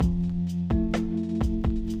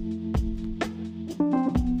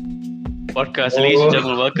Podcast. Ladies and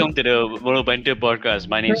gentlemen, welcome to the Mono Banter podcast.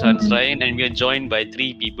 My name is Hans Ryan, and we are joined by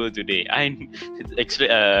three people today.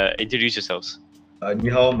 Introduce yourselves. Ni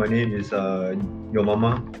hao, my name is your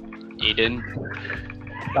mama. Aiden.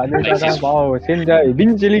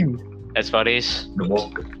 As far as The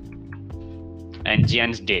walk. and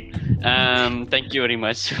Jian's dead. Thank you very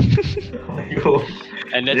much. Yo,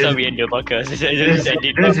 And that's how we end the podcast. let's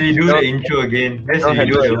redo the intro again. Let's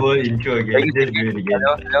redo the whole intro again. Let's do it again.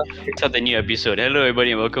 Start the new episode. Hello,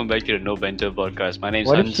 everybody, and welcome back to the No Banter podcast. My name is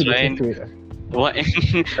What if Hans she listens Ryan. to it? What?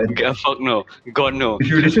 Fuck no. God no. If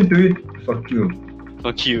you listen to it, fuck you.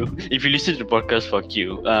 Fuck you. If you listen to the podcast, fuck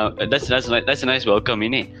you. That's a nice welcome,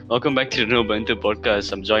 innit? Welcome back to the No Banter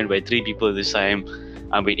podcast. I'm joined by three people this time.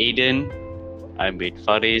 I'm with Aiden, I'm with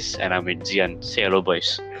Faris, and I'm with Zian. Say hello,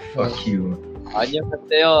 boys. Fuck you.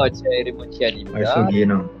 안녕하세요. 제 이름은 I so 지안입니다. gay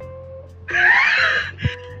now.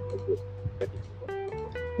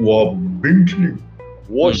 Wow, Bentley.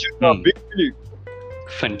 Mm.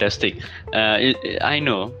 Fantastic. I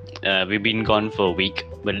know we've been gone for a week,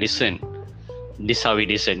 but listen, this is how it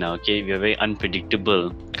is right now, okay? We are very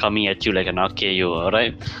unpredictable, coming at you like an RKO,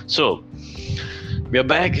 alright? So, we are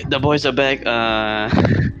back, the boys are back,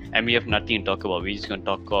 and we have nothing to talk about. We're just gonna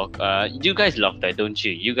talk cock. You guys love that, don't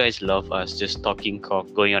you? You guys love us just talking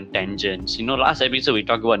cock, going on tangents. You know, last episode we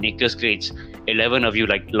talked about Nicholas Cage. 11 of you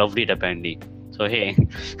loved it apparently. So hey,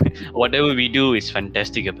 whatever we do is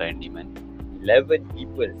fantastic apparently, man. 11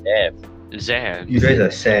 people left. Zah, You guys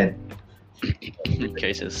are sad.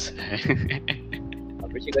 cases. I'm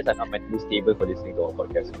pretty sure you guys are not mentally stable for listening to our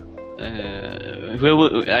podcast.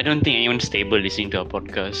 I don't think anyone's stable listening to our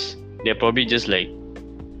podcast. They're probably just like,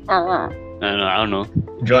 I don't know.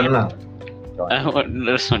 John lah.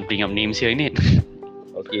 Let's not bring up names here, innit?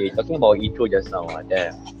 Okay, talking about intro just now.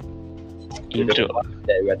 Damn. Intro. The one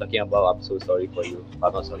that we are talking about, I'm so sorry for you.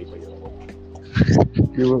 I'm not sorry for you.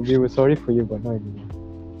 We were sorry for you, but not anymore.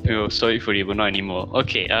 Oh, sorry for you, but not anymore.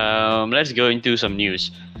 Okay, let's go into some news.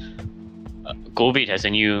 COVID has a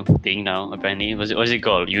new thing now, apparently. What's it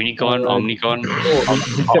called? Unicorn, Omnicron,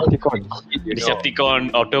 Decepticon.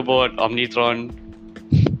 Decepticon, Autobot, Omnitron.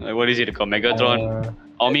 What is it called? Megatron?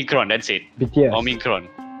 Omicron, that's it. BTS. Omicron.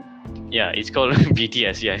 Yeah, it's called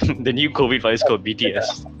BTS. Yeah, the new COVID virus is called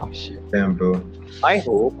BTS. Oh shit. Damn, bro. My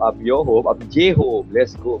hope, I'm your hope, I'm J hope.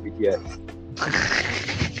 Let's go, BTS.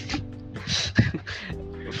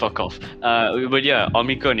 Fuck off. But yeah,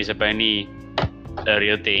 Omicron is apparently a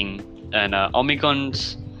real thing, and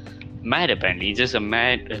Omicron's mad apparently. It's just a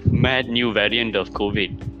mad new variant of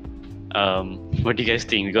COVID. What do you guys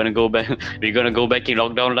think? We're gonna go back in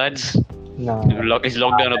lockdown, lads? Nah. Is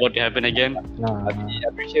lockdown about to happen again? Nah. I'm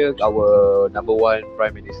pretty sure our number one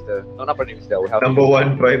prime minister, no, not prime minister, we have Number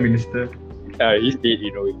one Prime Minister. he's dead,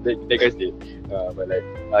 you know, that guy's dead. But like,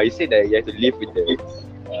 he said that you have to live with the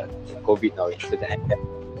COVID now. So that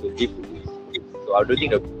to live with it. So I don't think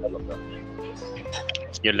there'll be a lockdown.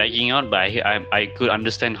 You're lagging out, but I could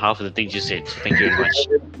understand half of the things you said. So thank you very much.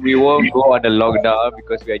 We won't go on the lockdown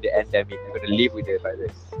because we are in the endemic. We're gonna live with the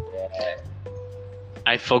virus. Yeah.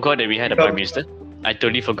 I forgot that we had a prime minister. I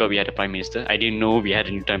totally forgot we had a prime minister. I didn't know we had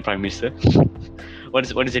a new time prime minister. What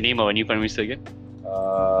is the name of our new prime minister again?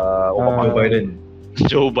 Joe Biden.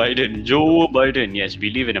 Joe Biden. Joe Biden. Yes, we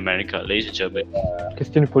live in America, ladies and gentlemen.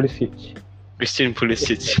 Christian Pulisic. Christian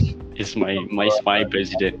Pulisic is my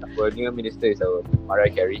president. Our new minister is our Mariah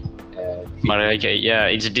Carey. Mariah Carey. Yeah,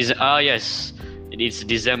 it's yes, it's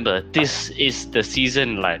December. This is the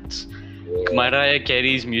season, lads. Mariah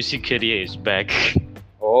Carey's music career is back.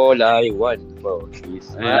 All I want, bro,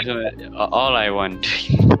 is All I want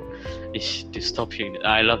is to stop hearing it.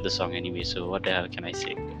 I love the song anyway, so what the hell can I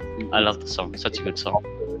say? I love the song. Such a good song.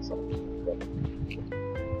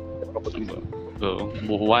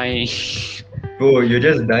 Why? Bro, you're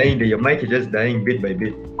just dying. Your mic is just dying bit by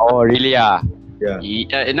bit. Oh, really? Yeah. Yeah. Is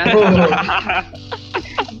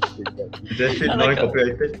that shit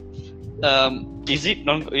non-copyrighted? Is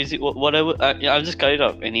it whatever? Yeah, I'll just cut it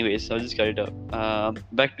out. Anyways, I'll just cut it out.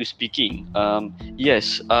 Back to speaking.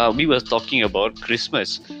 Yes. We were talking about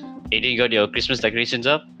Christmas. Aiden, you got your Christmas decorations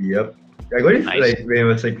up? Yep. I got it Nice. like when it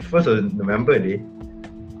was like 1st of November day.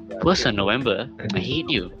 1st of November. I hate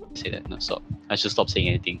you. Say that. No, stop. I should stop saying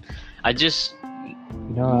anything. I just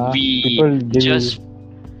No, we people, they just will-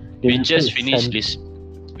 we will just say finished Sun- this.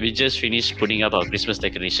 We just finished putting up our Christmas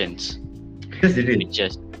decorations. Just did We it.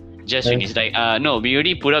 just Yes. finished. Like no, we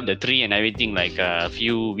already put up the tree and everything like a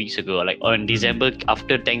few weeks ago. Like on December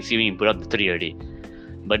after Thanksgiving, we put up the tree already.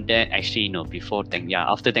 But then actually no, before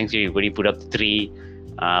after Thanksgiving we already put up the tree.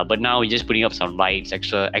 But now we're just putting up some lights,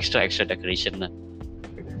 extra decoration.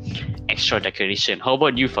 extra decoration. How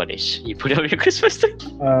about you, Fadesh? You put up your Christmas tree?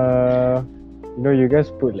 You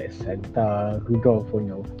guys put like Santa, Rudolph on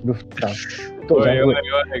your rooftop. Tok janggut.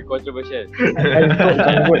 Controversial. I tok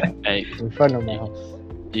janggut Like, in front of my house.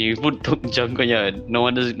 you put janggut, yeah. No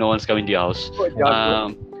one's coming to your house.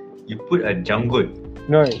 You put a janggut.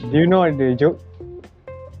 No, do you know the joke?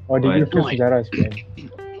 Or did you feel No, sejarah sebenarnya?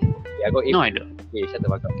 Yeah, I got 8. No, I don't. Okay, shut the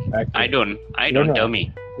fuck up. Okay. I don't. No. Tell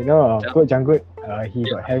me. You know, Kok Janggut, he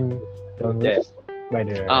got hanged downwards by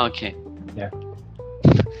the. Okay. Yeah.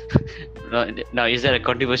 Now, is that a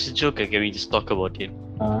controversial joke, or can we just talk about it?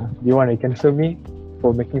 You want to cancel me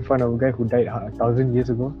for making fun of a guy who died 1,000 years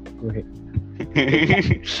ago? Go ahead.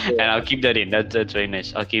 And I'll keep that in. That's very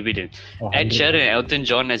nice. I'll keep it in. Oh, Ed 100. Sheeran and Elton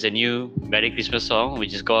John has a new Merry Christmas song,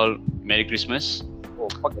 which is called Merry Christmas. Oh,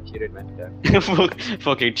 fuck Ed Sheeran, man. Yeah.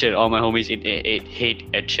 Fuck Ed Sheeran. All my homies hate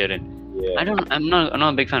Ed Sheeran. Yeah. I'm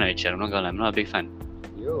not a big fan of Ed Sheeran. I'm not gonna lie. I'm not a big fan.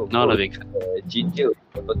 Yo, Not bro, a big fan. Ginger.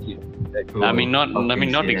 Like, Oh, I mean, not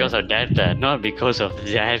fucking because of that, not because of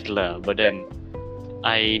that, but then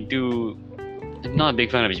I'm not a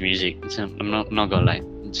big fan of his music. I'm not gonna lie.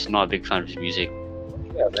 It's not a big fan of his music.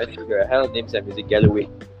 yeah, man. You got hell names and music Galloway.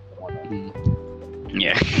 Come on, man.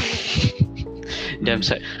 Yeah. Damn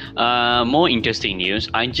sad. More interesting news.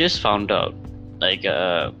 I just found out, like,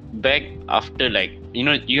 back after, like,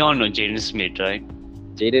 you all know Jaden Smith, right?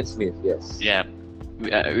 Jaden Smith, yes. Yeah.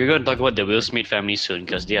 We're gonna talk about the Will Smith family soon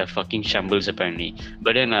because they are fucking shambles apparently.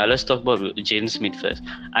 But then let's talk about Jaden Smith first.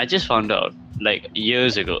 I just found out, like,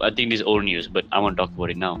 years ago. I think this is old news, but I want to talk about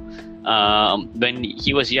it now. When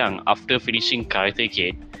he was young, after finishing Karate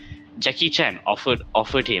Kid, Jackie Chan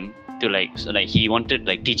offered him to he wanted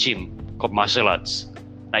teach him martial arts.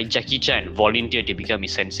 Like, Jackie Chan volunteered to become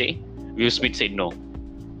his sensei. Will Smith said no.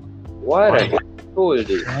 What Why? a told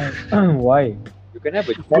you. Why? You can have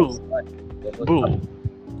a Bro. choice. Bro.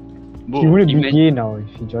 He wouldn't be gay now if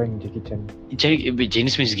he joined Jackie Chan. Jaden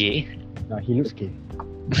Smith's gay. No, he looks gay.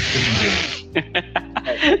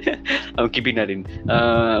 I'm keeping that in.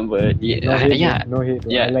 But yeah, No hate, yeah, no hate.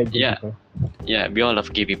 Yeah, I like gay yeah. people. yeah. We all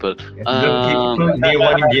love gay people. You love gay people, name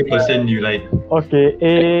one gay person you like.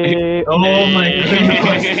 Okay, Oh my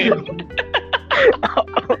Hey. god.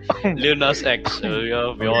 Lil Nas X. We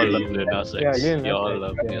all love Lil Nas X. Yeah, Lil Nas We all X,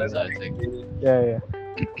 love yeah. Lil Nas X. yeah.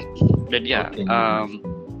 But yeah, Okay.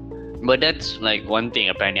 but that's like one thing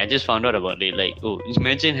apparently. I just found out about it. Like, oh,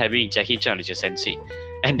 imagine having Jackie Chan as your sensei,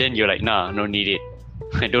 and then you're like, nah, no need it.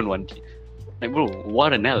 I don't want it. Like, bro,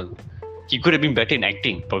 what an hell. He could have been better in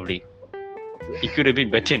acting, probably. He could have been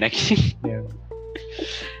better in acting. Yeah.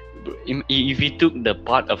 If he took the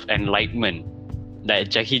part of enlightenment that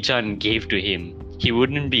Jackie Chan gave to him, he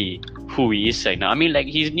wouldn't be who he is right now. I mean, like,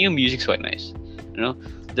 his new music's quite nice.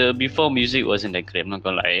 The before music wasn't that great. I'm not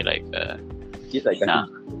gonna lie. Like, He's like nah.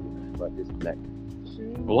 but it's black.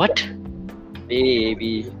 What?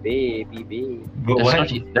 Baby. But what?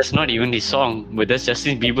 That's not even his song, but that's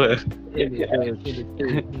Justin Bieber.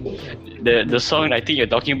 The song I think you're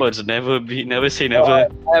talking about is Never Say Never.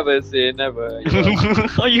 Never say never.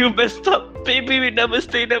 Oh, you messed up, baby. We never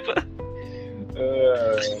say never.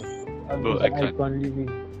 I'm Bro, just I an can't. icon living.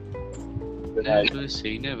 Never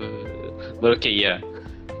say never. But okay, yeah.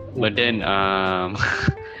 But then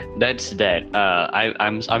that's that.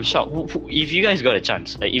 I'm shocked. If you guys got a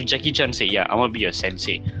chance, like if Jackie Chan say, yeah, I want to be your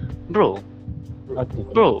sensei, bro.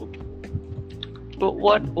 But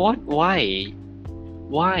what? Why?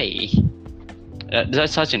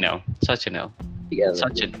 That's such an L. Such an L.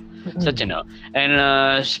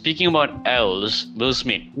 And speaking about L's, Will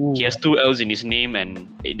Smith, Ooh. he has 2 L's in his name, and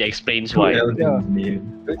it explains why. I'm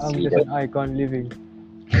just an icon living.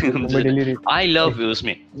 Remember the lyrics. I love Will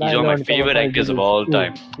Smith. He's one of my favorite actors of all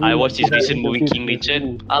time. I watched his recent movie King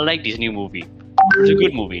Richard. I like this new movie. It's a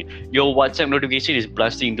good movie. Your WhatsApp notification is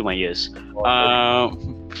blasting into my ears.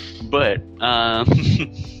 But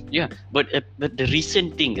yeah. But the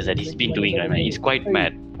recent thing is that he's been doing right now. He's quite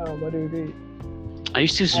mad. Are you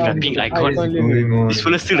still rapping Icon? This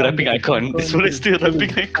fella still rapping Icon. This fella still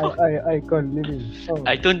rapping Icon. Icon living. Oh.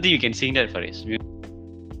 I don't think you can sing that, Faris.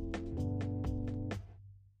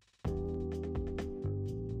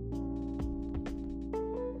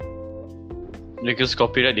 Because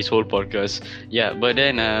copyright this whole podcast. Yeah, but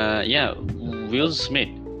then yeah, Will Smith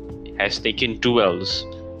has taken 2 L's.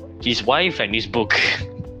 His wife and his book.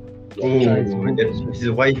 His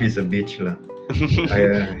wife is a bitch lah.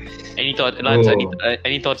 Any thought, Lance?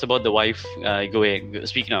 Any thoughts about the wife? Go ahead.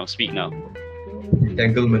 Speak now.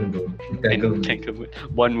 Entanglement, bro. Entanglement.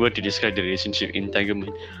 One word to describe the relationship: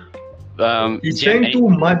 entanglement. He's trying too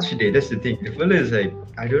much, that's the thing. The fella is like,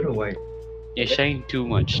 I don't know why. You're sharing too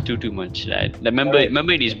much. Too much. Remember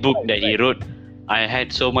in his book that he wrote, I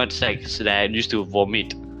had so much sex that I used to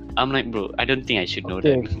vomit. I'm like, bro, I don't think I should know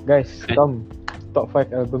Okay, that. guys, come. Top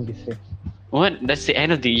 5 album this year. What? That's the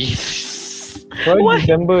end of the year. For What?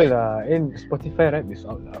 December lah. In Spotify right this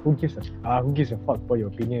out lah. Who gives a fuck for your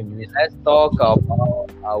opinion? Let's talk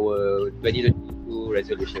about our 2022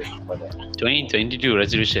 resolution for that. 2022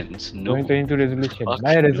 resolutions. No. 2022 resolution. Fuck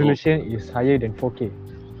My no. resolution is higher than 4K.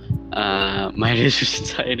 My resolution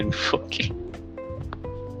is higher than 4K.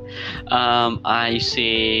 I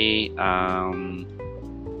say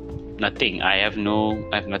nothing. I have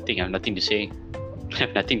nothing. I have nothing to say. I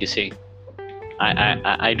have nothing to say.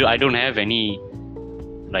 I don't have any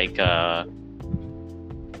like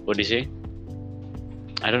what do you say?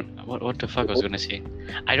 I don't what the fuck I was gonna say.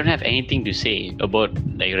 I don't have anything to say about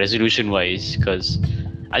like resolution wise because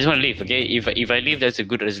I just want to live. Okay, if I live, that's a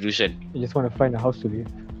good resolution. You just want to find a house to live.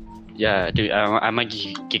 Yeah, dude, I might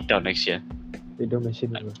get kicked out next year. They don't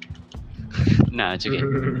mention it. Nah, it's okay.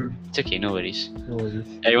 It's okay, no worries. No worries.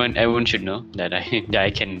 Everyone should know that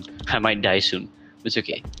I might die soon. It's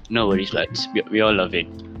okay. No worries, lads. We all love it.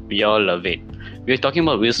 We all love it. We're talking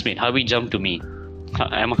about Will Smith. How we jump to me? How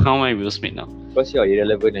am I Will Smith now? Because you're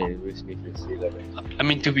irrelevant and Will Smith is irrelevant. I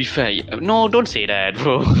mean, to be fair, no, don't say that,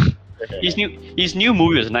 bro. His new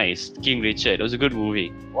movie was nice. King Richard. It was a good movie.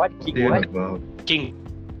 What? King Yeah, what? wow. King.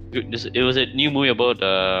 It was a new movie about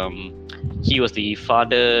he was the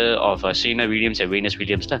father of Serena Williams and Venus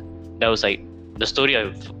Williams. That was like the story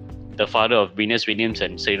of the father of Venus Williams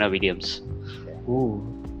and Serena Williams. Ooh.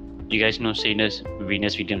 You guys know Venus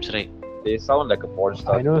Williams, right? They sound like a porn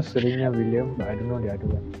star. I know Serena Williams, but I don't know the other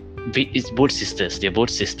one. It's both sisters. They're both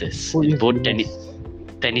sisters. Who is Both Venus?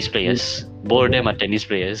 tennis players. Both of them are tennis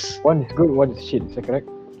players. One is good, one is shit. Is that correct?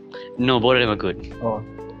 No, both of them are good. Oh.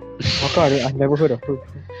 How come I've never heard of her?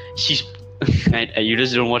 She's. You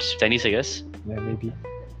just don't watch tennis, I guess. Yeah, maybe.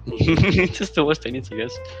 Just don't watch tennis, I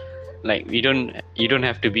guess. Like you don't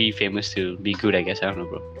have to be famous to be good, I guess. I don't know,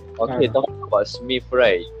 bro. Okay, talking about Smith,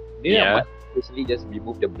 right? Do you know Yeah. Minecraft recently just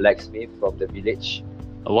removed the blacksmith from the village?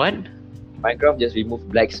 What? Minecraft just removed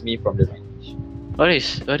blacksmith from the village. What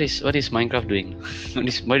is Minecraft doing?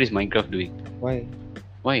 What is Minecraft doing? Why?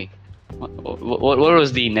 Why? What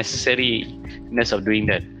was the necessariness of doing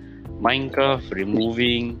that? Minecraft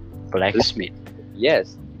removing blacksmith.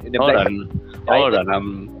 Yes. In the Hold blacksmith. on.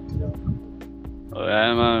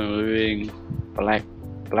 I'm removing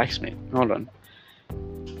blacksmith. Hold on.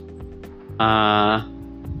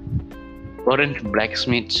 Weren't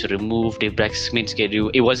blacksmiths removed? If blacksmiths get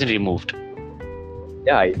removed, it wasn't removed.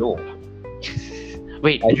 Yeah, I know.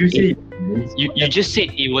 Wait, Did you say? you just said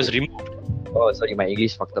it was removed. Oh, sorry, my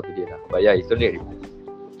English fucked up today lah. But yeah, it's only removed.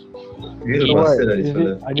 You're Yeah. a What? bastard lah, Is this it,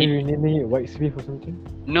 fella. are they renaming it White Smith or something?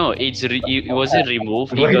 No, it wasn't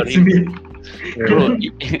removed. It White got Smith. Bro,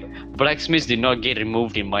 blacksmiths did not get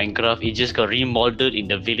removed in Minecraft. It just got remodeled in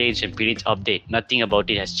the village and village update. Nothing about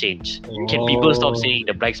it has changed. Can people stop saying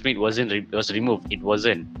the blacksmith was removed? It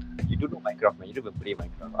wasn't. You don't know Minecraft, man. You don't even play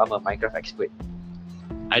Minecraft. I'm a Minecraft expert.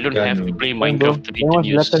 I don't Yeah, have no. to play When, bro? Minecraft to be When was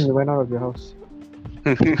the last time used. you went out of your house?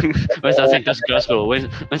 When's the last time touch grass, bro? When's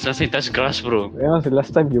the last time touch grass, bro? When was the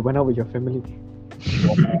last time you went out with your family?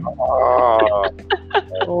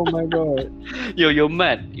 Oh my god. You're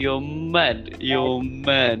mad.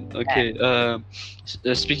 Okay.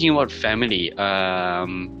 Speaking about family,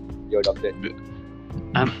 You're adopted.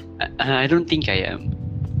 I don't think I am.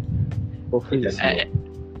 Hopefully. Yes.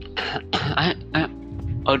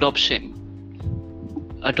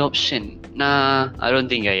 Adoption. Nah, I don't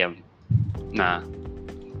think I am. Nah,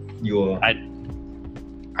 You are.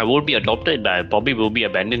 I won't be adopted, but I probably will be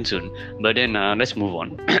abandoned soon. But then let's move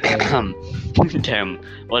on. Damn,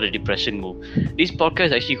 what a depression move. This podcast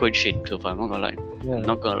is actually quite shit so far. I'm not gonna lie. Yeah.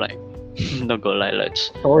 Not gonna lie,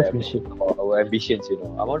 lads. It's always been shit. Our ambitions, you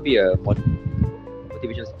know. I want to be a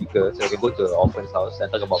motivation speaker so I can go to the orphan's house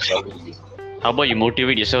and talk about family. How about you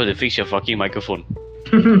motivate yourself to fix your fucking microphone?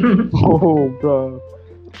 Oh, bro.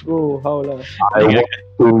 Bro, how lah? I want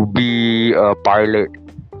to be a pilot.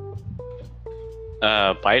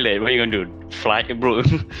 Pilot, what are you gonna do? Fly, bro?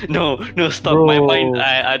 no, stop. Bro. My mind,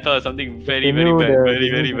 I thought something very bad. KL,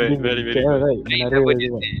 right? Hey, Menara, what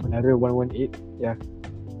is what? it? Menara 118. Yeah,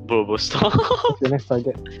 Bro, stop. that's your next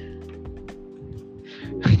target.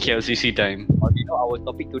 KLCC time. You know, our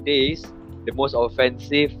topic today is the most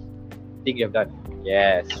offensive thing you have done.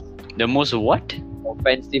 Yes. The most what?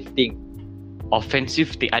 Offensive thing. Offensive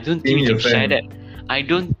thing. I don't think we Being can share offended. that. I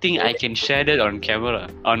don't think I can share that on camera,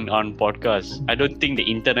 on podcast. I don't think the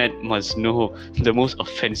internet must know the most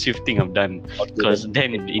offensive thing I've done, because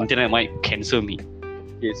then the internet might cancel me.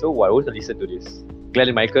 Okay, so I also listen to this. Glenn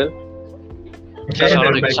and Michael.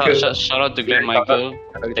 Shout out to Glenn Michael.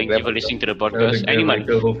 Thank you for listening to the podcast. Anyone?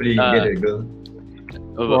 Hopefully you get a girl.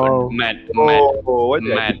 Wow. Mad. What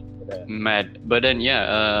did I Mad. But then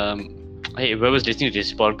hey, whoever's listening to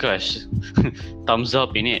this podcast, thumbs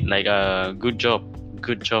up in it. Like good job,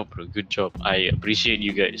 bro. Good job. I appreciate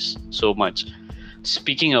you guys so much.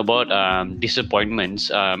 Speaking about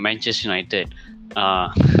disappointments, Manchester United.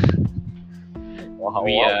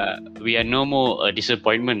 We are no more a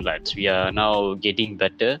disappointment, lads. We are now getting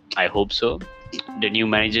better. I hope so. The new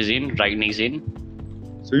manager's in. Rangnick's in.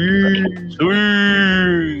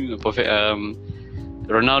 Perfect.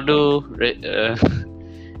 Ronaldo.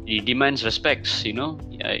 He demands respects. I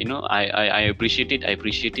appreciate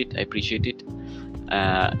it.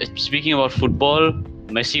 Speaking about football,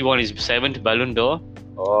 Messi won his 7th Ballon d'Or.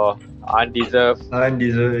 Oh,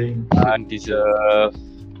 Undeserving.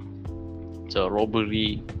 It's a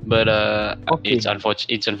robbery, but it's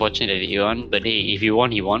unfortunate that he won. But hey, if he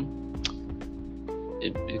won, he won.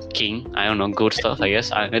 King, I don't know, good stuff. I guess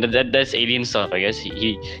that's alien stuff. I guess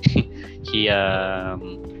he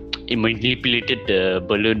manipulated the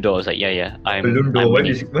Ballon d'Or. Like Ballon d'Or. What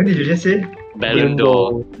did you just say? Ballon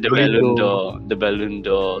d'Or. The Ballon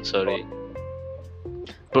d'Or. Sorry,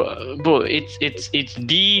 bro. It's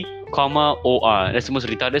D, OR. That's the most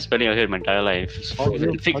retarded spelling I've heard in my entire life. How do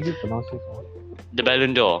you pronounce it? The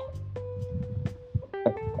Ballon d'Or.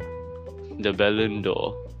 The Ballon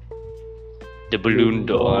d'Or. The Balloon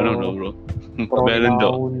d'Or. I don't know, bro. Ballon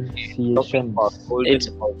d'Or. It's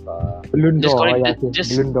Balloon Just call d'Or. it- Yeah, okay.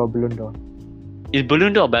 just- Balloon d'Or. Is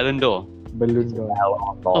Balloon d'Or or Ballon d'Or? Balloon d'Or.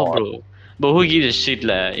 Oh, bro. But who gives a shit,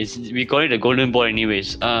 lah? We call it a Golden Ball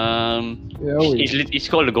anyways. Yeah, wait. It's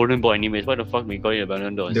called a Golden Ball anyways. What the fuck we call it a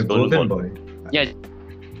Ballon d'Or? It's The Golden Boy. Yeah.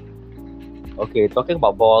 Okay, talking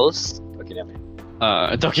about balls. Okay, never mind.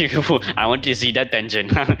 Talking about, I want to see that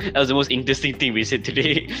tangent. That was the most interesting thing we said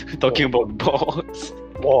today. Talking about balls.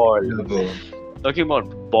 Ball. Yeah, bro. Talking about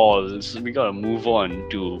balls, we gotta move on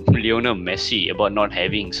to Lionel Messi about not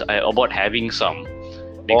having some,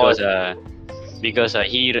 because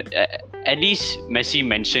he at least Messi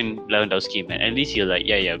mentioned Lewandowski, man. At least you're like,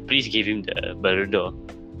 please give him the Ballon d'Or.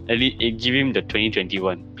 At least give him the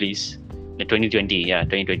 2021, please. The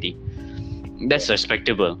 2020. That's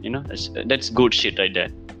respectable, That's good shit right there.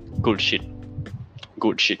 Good shit.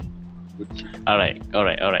 All right.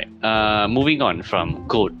 Moving on from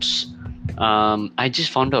goats. I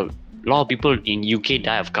just found out a lot of people in UK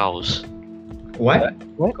die of cows. What?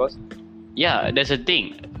 Because Yeah, there's a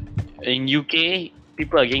thing. In UK,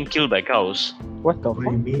 people are getting killed by cows. What the What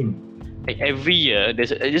do you fuck? mean? Like every year,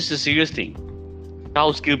 this is a serious thing.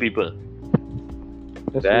 Cows kill people.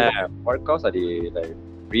 That's weird. damn, what cows are they like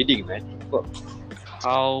breeding, man? Fuck.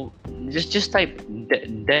 How? Just type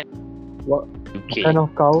that. What UK. kind of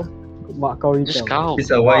cow? Mak kau Just hitam. cow. This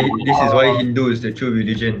is why Hindu is the true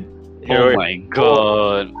religion. Oh my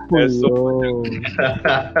god. That's Oh.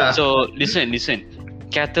 So listen.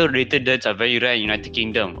 Cattle-related deaths are very rare in United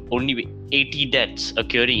Kingdom. Only 80 deaths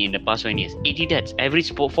occurring in the past 20 years. 80 deaths.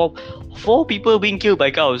 Average four people being killed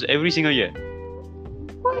by cows every single year.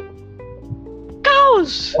 What?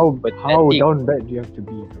 Cows! Oh, But how that thing- down bad do you have to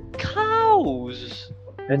be? Cows!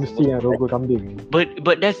 Mesti yang rogo kambing.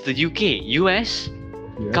 But that's the UK. US,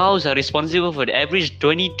 Yeah. cows are responsible for the average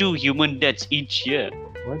 22 human deaths each year.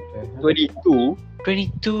 What the hell? 22.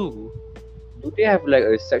 22. Do they have like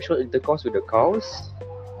a sexual intercourse with the cows?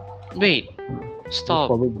 Wait. Stop.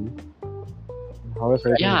 Probably. How else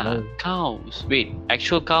I can Yeah, know? cows. Wait,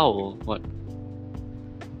 actual cow? What?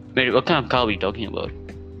 Wait, what kind of cow are we talking about?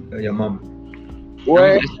 Your mom.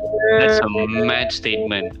 What? That's a mad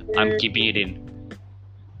statement. I'm keeping it in.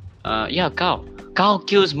 Yeah, cow. Cow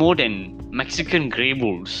kills more than Mexican grey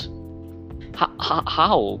wolves.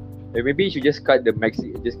 How? Maybe you should just cut the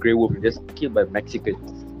just grey wolf and just killed by Mexicans.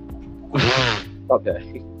 Stop that.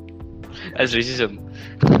 That's racism.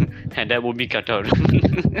 And that will be cut out.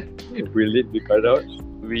 Will it be cut out?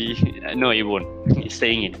 No, it won't. It's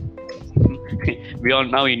staying in. We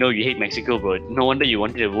know you hate Mexico, bro. No wonder you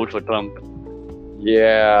wanted to vote for Trump.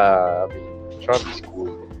 Yeah, I mean, Trump is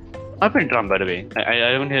cool. I've been Trump, by the way. I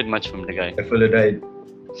haven't heard much from the guy. The fella died.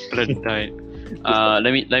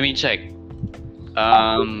 Let me check.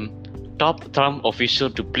 Top Trump official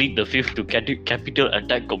to plead the fifth to Capitol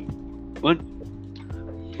attack. What?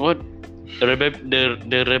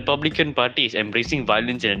 The Republican Party is embracing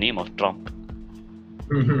violence in the name of Trump.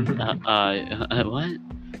 What?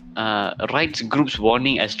 Rights groups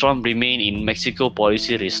warning as Trump remain in Mexico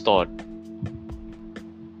policy restored.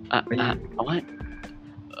 What?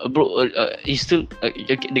 Bro, he's still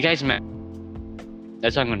the guy's mad.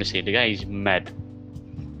 That's what I'm gonna say. The guy is mad.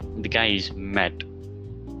 The guy is mad.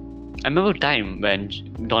 I remember a time when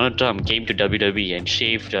Donald Trump came to WWE and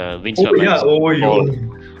shaved Vince McMahon's bald.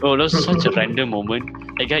 Oh, that was such a random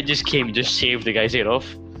moment. The guy just came, just shaved the guy's head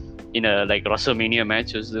off in a like WrestleMania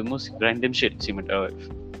match. It was the most random shit I've seen in my life.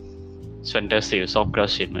 It's fantastic. It's top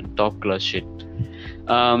class shit, man. Top class shit.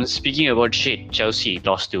 Speaking about shit, Chelsea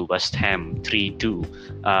lost to West Ham 3-2.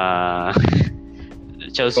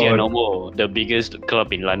 Chelsea are no more the biggest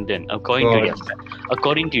club in London.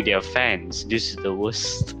 According to their fans, this is the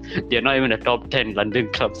worst. They're not even the top 10 London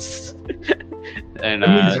clubs. And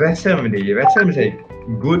it's West Ham. West Ham is like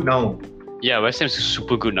good now. Yeah, West Ham's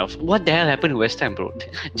super good now. What the hell happened to West Ham, bro?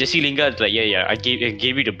 Jesse Lingard's like, yeah, I gave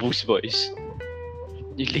you the boost, boys.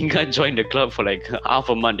 Lingard joined the club for like half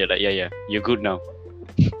a month. They're like, yeah, you're good now.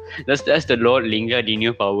 That's the Lord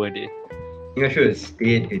Lingardinho power there. I should have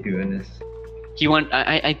stayed here, to be honest.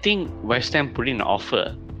 I think West Ham put in an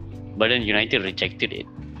offer, but then United rejected it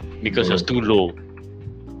because it was too low.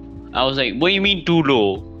 I was like, what do you mean too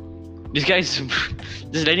low? This guy's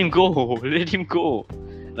just let him go. Let him go.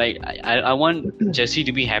 Like I want Jesse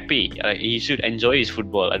to be happy. He should enjoy his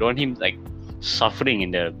football. I don't want him like suffering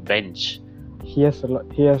in the bench. He has a lot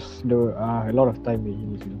of time that he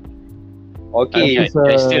needs to. Okay, he's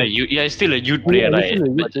still a youth player, right?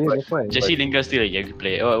 Jesse Lingard's still a youth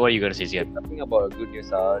player. What are you gonna say, Ziad? Talking about good news,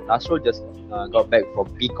 Nasrul just got back from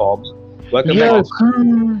Peacock. Welcome back.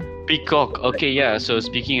 Peacock. Okay, yeah. So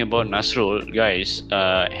speaking about Nasrul, guys,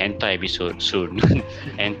 hentai episode soon.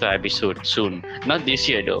 Hentai episode soon. Not this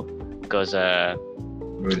year though, because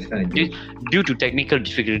due to technical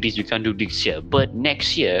difficulties, we can't do this year. But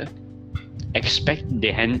next year, expect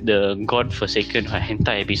the godforsaken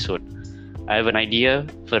hentai episode. I have an idea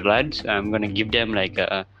for lads. I'm gonna give them like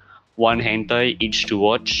one hentai each to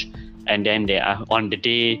watch, and then on the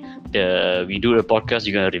day we do the podcast,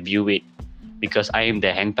 you're gonna review it because I am the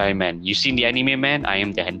hentai man. You seen the anime man? I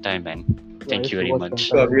am the hentai man. Thank you very much.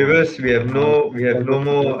 So viewers, we have no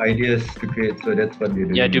more ideas to create, so that's what we're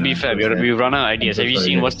doing. Yeah, to be fair, we've run out of ideas. Have you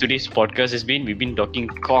seen what today's podcast has been? We've been talking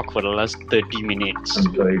cock for the last 30 minutes.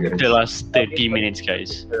 I'm sorry, guys. The last 30 minutes,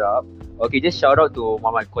 guys. Okay, just shout out to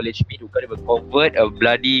Mama College Meet who can't even convert a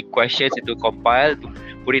bloody questions into compile to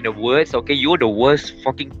put in the words. Okay, you're the worst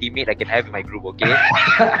fucking teammate I can have in my group. Okay,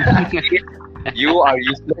 you are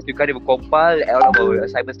useless. You can't even compile all of our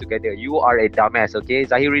assignments together. You are a dumbass. Okay,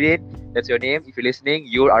 Zahiruddin, that's your name. If you're listening,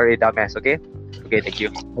 you are a dumbass. Okay, thank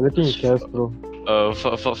you. Everything is cares, bro.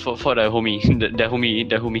 For the homie,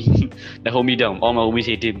 the homie down. All my homies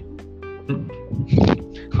hate him.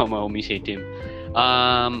 All my homies hate him.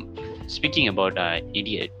 Speaking about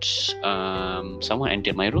idiots, someone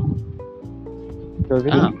entered my room. Look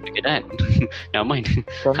at that. Now mind.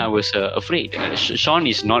 I was afraid. Sean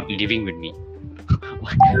is not living with me.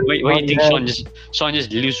 Why do you think Sean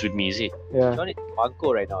just lives with me? Is it? Yeah. Sean is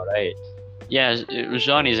Manco right now, right? Yeah,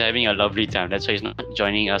 Sean is having a lovely time. That's why he's not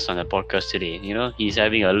joining us on the podcast today. You know, he's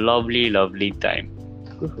having a lovely time.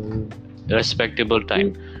 Respectable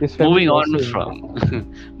time. Moving on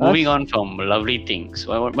from lovely things.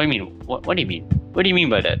 What do you mean? What do you mean? What do you mean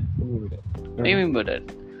by that? What do you mean by that?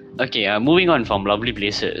 Okay, moving on from lovely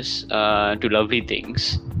places to lovely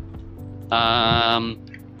things.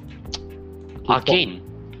 Arcane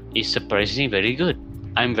is surprisingly very good.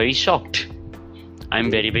 I'm very shocked. I'm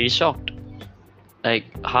very, very shocked. Like,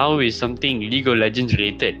 how is something League of Legends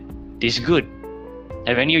related this good?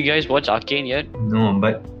 Have any of you guys watched Arcane yet? No,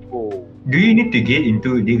 but do you need to get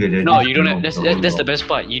into League of Legends? No, you don't have. That's the best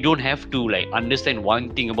part. You don't have to like understand one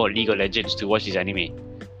thing about League of Legends to watch this anime.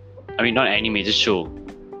 I mean, not anime, just show.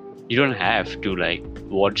 You don't have to like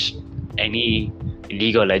watch any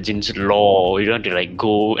League of Legends lore. You don't have to like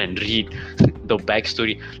go and read the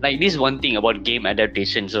backstory. Like, this one thing about game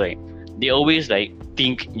adaptations, right? They always like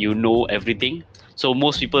think you know everything, so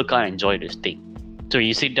most people can't enjoy this thing. So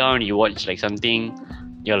you sit down, you watch like something,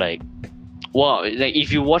 you're like, wow. Like,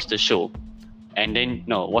 if you watch the show and then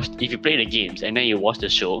if you play the games and then you watch the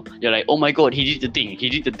show, you're like, oh my god, he did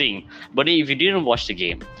the thing. But then if you didn't watch the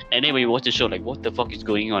game and then when you watch the show, like, what the fuck is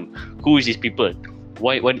going on? Who is these people?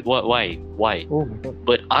 Why? Oh my god.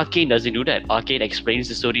 But Arcane doesn't do that. Arcane explains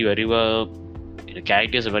the story very well, the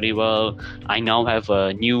characters very well. I now have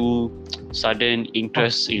a new sudden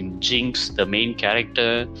interest in Jinx, the main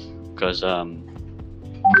character, because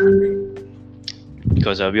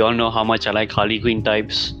we all know how much I like Harley Quinn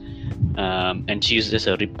types, and she's just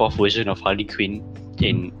a rip-off version of Harley Quinn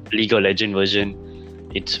in League of Legends version.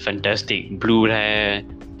 It's fantastic. Blue hair,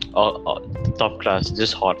 top class,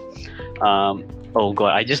 just hot. Oh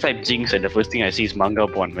god, I just typed Jinx and the first thing I see is manga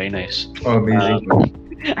porn. Very nice. Oh, amazing.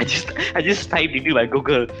 I just typed into my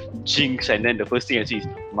Google Jinx, and then the first thing I see is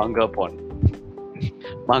manga porn.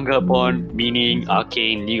 Manga porn meaning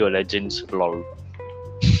Arcane, League of Legends, lol.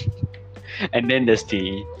 And then there's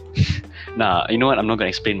the nah. You know what? I'm not gonna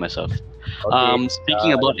explain myself.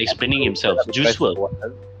 Speaking about explaining himself, Juice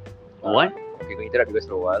WRLD. What? Okay, going to interrupt you guys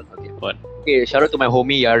for a while. Okay. What? Okay, shout out to my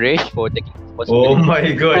homie Yaresh for taking Oh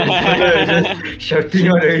my god, just shouting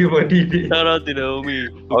out everybody. Shout out to the homie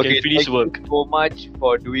who can finish work. Thank you so much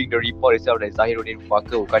for doing the report itself. That Zahiruddin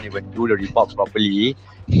fucker who can't even do the report properly.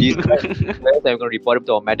 He's I'm going to report him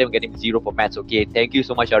to our madam, get him 0 for maths. Okay, thank you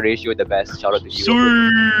so much, Yaresh. You're the best. Shout out to you.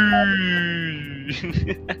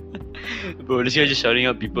 Bro, this guy just shouting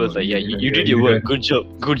out people. It's like, yeah, you did your work. Good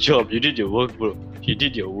job. You did your work, bro. You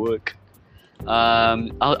did your work.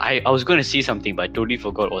 I was going to say something, but I totally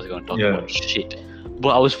forgot what I was going to talk about. Shit.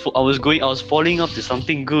 But I was following up to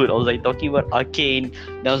something good. I was like talking about Arcane.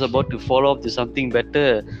 Then I was about to follow up to something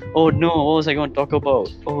better. Oh no, what was I going to talk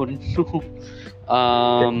about? Oh no.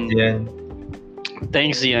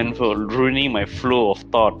 Thanks, Ian, for ruining my flow of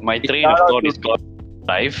thought. My train of thought is gone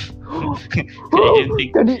live.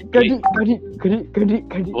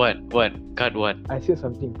 What? Cut what? I said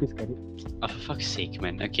something, please cut it. Oh, for fuck's sake,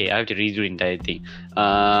 man. Okay, I have to redo the entire thing.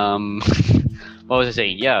 What was I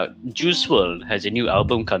saying? Yeah, Juice WRLD has a new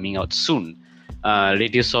album coming out soon.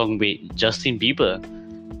 Latest song with Justin Bieber.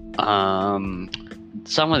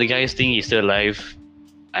 Some of the guys think he's still alive.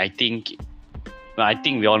 I think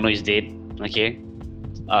we all know he's dead. Okay.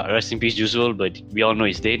 Rest in peace, Juice WRLD, but we all know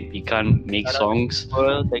he's dead. He can't make songs.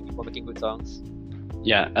 Thank you for making good songs.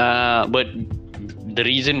 Yeah, but the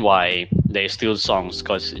reason why there's still songs,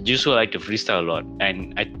 because Juice WRLD like to freestyle a lot,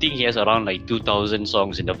 and I think he has around like 2,000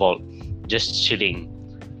 songs in the vault, just chilling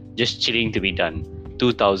to be done.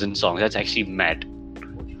 2,000 songs. That's actually mad.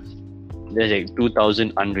 There's like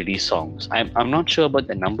 2,000 unreleased songs. I'm not sure about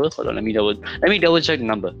the number. Hold on, let me double check the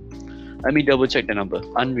number.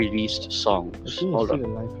 Unreleased songs. Hold on.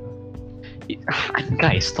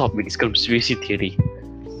 Guys, stop with this conspiracy theory.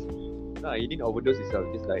 Nah, he didn't overdose himself.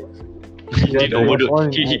 Just like he didn't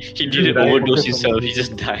overdose himself. He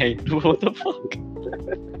just died. What the fuck?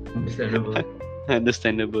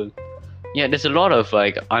 Understandable. Yeah, there's a lot of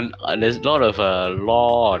like what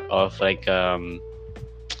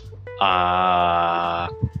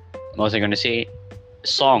was I gonna say?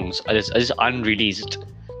 Songs. It's unreleased.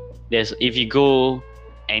 If you go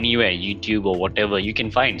anywhere, YouTube or whatever, you can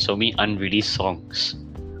find so many unreleased songs.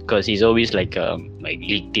 Because he's always like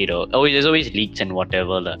leaked it, or there's always leaks and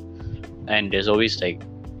whatever, and there's always like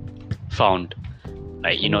found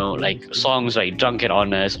like songs like Drunk and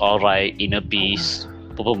Honest, Alright, Inner Peace,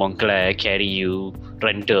 Popo Moncler, Carry You,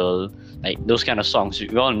 Rental, like those kind of songs.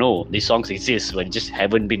 We all know these songs exist, but just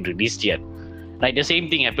haven't been released yet. Like the same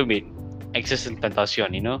thing happened with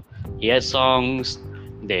XXXTentacion. He had songs.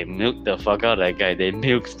 They milked the fuck out of that guy. They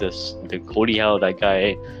milked the holy hell out of that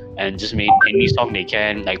guy, and just made any song they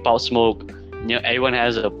can. Like Pop Smoke, everyone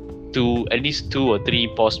has at least 2 or 3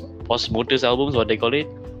 Post Motors albums. What they call it?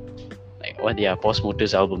 Like what? Yeah, Post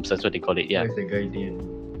Motors albums. That's what they call it. Yeah. Where's the guy then?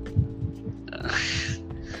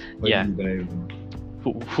 Yeah.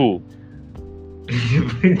 Who?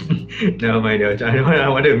 Never mind. I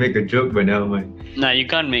wanted to make a joke, but never mind. Nah, you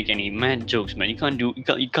can't make any mad jokes, man. You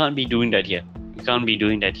can't be doing that here.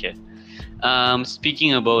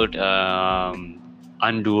 Speaking about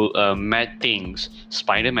mad things,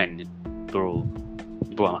 Spider-Man, bro,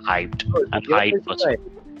 I'm hyped. I'm hyped.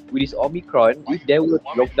 With this Omicron, if there was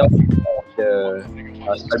lockdown, the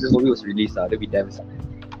Spider-Man movie was released, that'd be damn sad.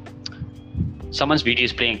 Someone's video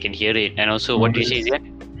is playing, I can hear it. And also, what do you say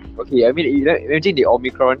again? Okay, I mean, imagine the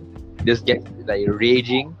Omicron just gets like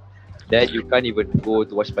raging, then you can't even go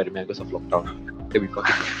to watch Spider-Man because of lockdown. That'd be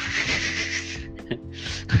fucking.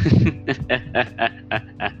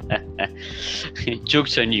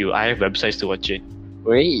 Jokes on you. I have websites to watch it.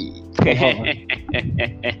 Wait.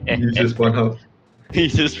 You just Pornhub. He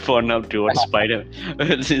just Pornhub to watch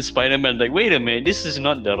Spider-Man. Like, wait a minute, this is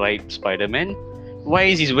not the right Spider-Man. Why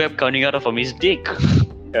is his web coming out from his dick?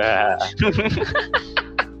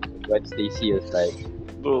 When Stacy was like,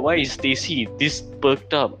 bro, why is Stacy this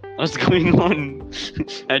perked up? What's going on?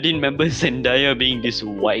 I didn't remember Zendaya being this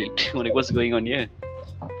white. Like, what's going on here?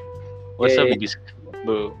 What's up with this,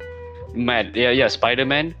 bro? Mad. Yeah,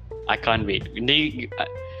 Spider-Man. I can't wait. A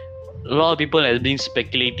lot of people have been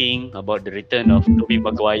speculating about the return of Tobey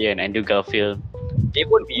Maguire and Andrew Garfield. They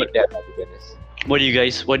won't be there, to be honest. What do you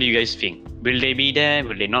guys think? Will they be there?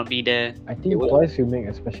 Will they not be there? I think twice will make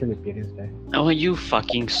a special appearance there. Oh, you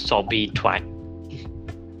fucking sobby twat.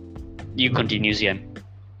 You continue, Zian.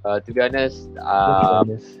 To be honest, I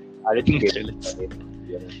don't think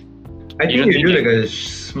be honest. I You think don't you do think like a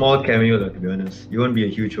small cameo, to be honest. You won't be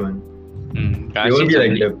a huge one. I've It won't seen be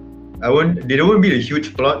like somebody- They won't be a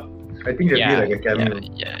huge plot. I think there'll be like a cameo.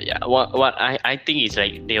 Yeah. What I think is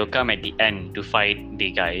like they'll come at the end to fight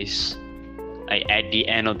the guys. Like at the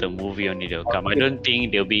end of the movie only they'll come. I don't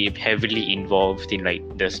think they'll be heavily involved in like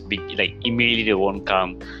this big like immediately they won't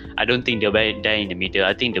come. I don't think they'll be there in the middle.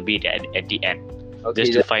 I think they'll be at the end Okay,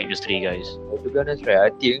 just to fight those three guys. to be honest, right, I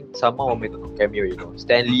think someone will make a cameo, you know.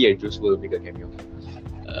 Stan Lee and Juice will make a cameo.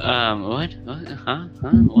 What? Huh?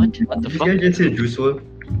 What the This fuck? guy just said Juice WRLD.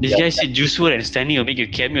 This guy said Juice WRLD and Stanley will make a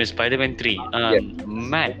cameo in Spider-Man 3.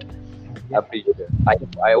 Mad. I'm pretty sure.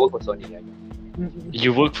 I work for Sony, right?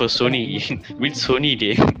 You work for Sony. Which Sony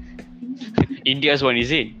day? India's one,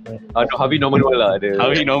 is it? No, Harvey Norman wala.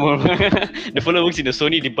 How you normal? The fellow works in the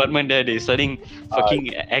Sony department there. They're studying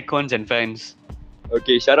fucking aircons and fans.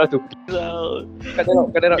 Okay, shout out to cut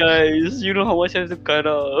that out. Guys, you know how much I have to cut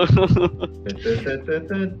out.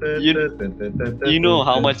 You know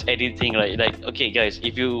how much editing, right? Like, okay, guys,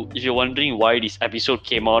 if you're wondering why this episode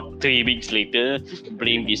came out 3 weeks later,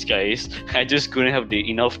 blame these guys. I just couldn't have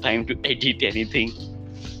enough time to edit anything.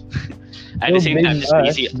 At the same time, just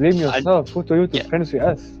easy. Blame yourself. Who told you to Yeah. friends with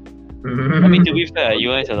us? I mean, to be fair, you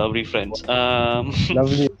guys are lovely friends.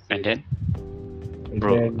 Lovely. And then, And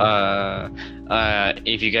bro, then-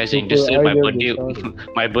 if you guys are Super interested, my idea birthday, of the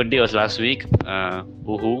my birthday was last week.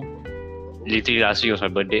 Literally last week was my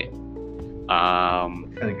birthday.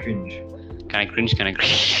 Kind of cringe. Kind of cringe.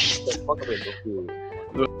 Fuck about Goku.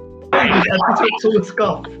 This episode so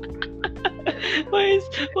scuffed.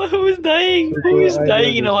 Who is dying? Who is Super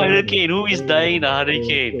dying in a idea of the hurricane? Who is dying in a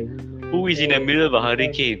hurricane? Who is in the middle of a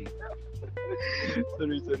hurricane?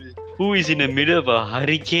 Sorry. Who is in the middle of a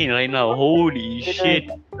hurricane right now? Holy shit!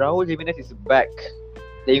 Raul Jimenez is back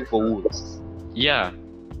playing for Wolves. Yeah,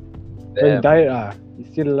 Well, died lah. He's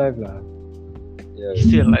still alive lah. Yeah.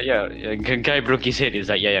 still like guy broke his head. He's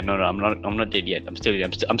like, no, I'm not dead yet. I'm still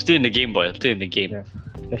in the game, boy. I'm still in the game. Yeah.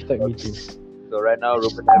 Hashtag me too. So right now,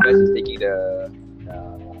 Ruben Neves is taking the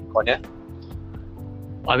corner.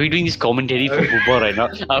 Are we doing this commentary for football right now?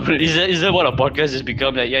 Is that what a podcast has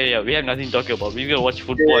become? Like, yeah, we have nothing to talk about. We're gonna watch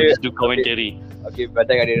football and just do commentary. Okay, Van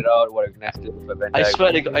Dijk got it out. What a nasty for Van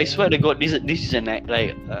Dijk. I swear to God, this is an act.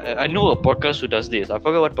 Like, I know a podcast who does this. I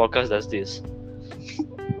forgot what podcast does this.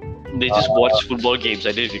 They just watch football games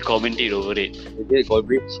and then they commentate over it. They did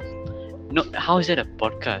Goldbridge. No, how is that a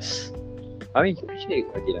podcast? I mean, okay,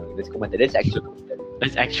 let's comment. That's actual commentary.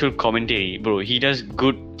 That's actual commentary, bro. He does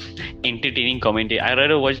good, entertaining commentary. I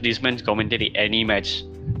rather watch this man's commentary any match.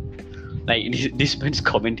 Like this man's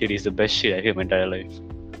commentary is the best shit I hear in my entire life.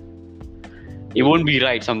 It won't be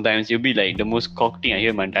right sometimes. It'll be like the most cock thing I hear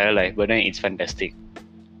in my entire life, but then it's fantastic.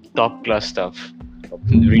 Top class stuff.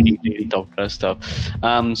 Really, really top class stuff.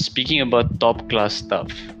 Speaking about top class stuff,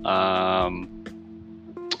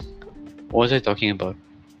 what was I talking about?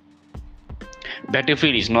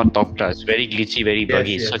 Battlefield is not top class. Very glitchy, very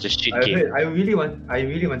buggy. Yes, It's such a shit I game. really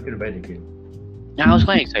wanted to buy the game. Yeah, I was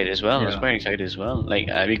quite excited as well. Yeah.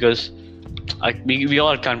 Like because we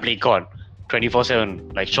all can't play COD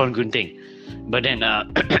 24/7 like Sean Gunting. But then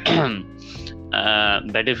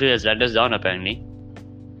Battlefield has let us down apparently.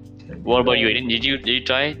 What about you, Aiden? Did you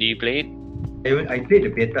try? Did you play it? I played the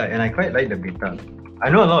beta and I quite like the beta. I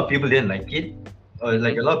know a lot of people didn't like it. Or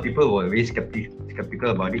like a lot of people were very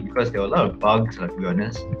skeptical about it because there were a lot of bugs, to be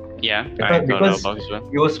honest. Yeah, I I thought got a because- box as well.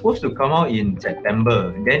 It was supposed to come out in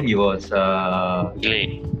September, then it was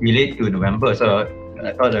Delayed. delayed to November. So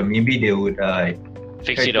I thought that maybe they would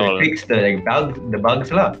Fix try it to all. fix the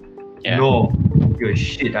bugs lah. Yeah. No, it was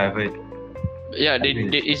shit. I've heard. Yeah,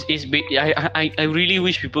 I really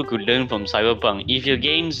wish people could learn from Cyberpunk. If your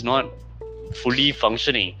game's not fully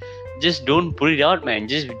functioning, just don't put it out, man.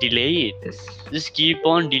 Just delay it. Yes. Just keep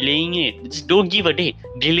on delaying it. Just don't give a date.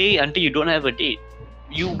 Delay until you don't have a date.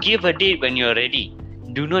 You give a date when you're ready.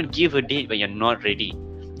 Do not give a date when you're not ready.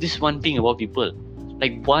 This is one thing about people.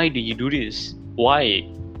 Like, why do you do this? Why?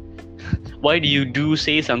 Why do you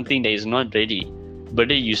say something that is not ready, but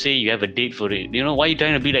then you say you have a date for it? You know, why are you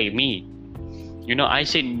trying to be like me? You know, I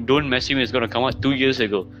said Don't Mess With Me is gonna come out 2 years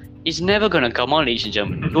ago. It's never gonna come out, ladies and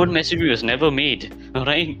gentlemen. Don't Mess With Me was never made.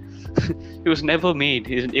 Alright? It was never made.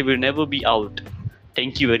 It will never be out.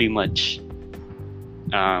 Thank you very much.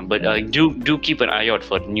 But do keep an eye out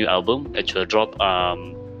for the new album that will drop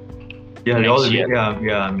Yeah, next year.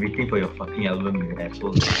 yeah. I'm waiting for your fucking album, you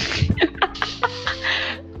asshole.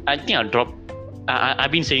 I think I'll drop.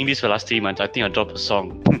 I've been saying this for the last 3 months. I think I'll drop a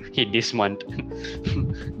song this month.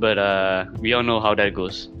 But we all know how that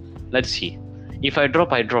goes. Let's see. If I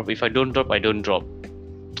drop, I drop. If I don't drop, I don't drop.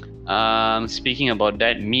 Speaking about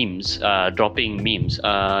that, memes. Dropping memes.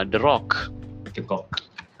 The Rock. The cock.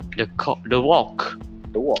 The Walk.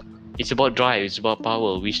 The walk. It's about drive. It's about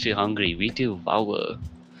power. We still hungry. We still power.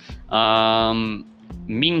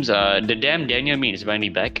 Memes. The damn Daniel meme is finally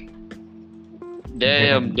back.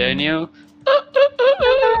 Damn Daniel.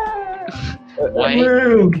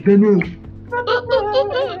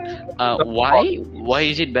 Why? Why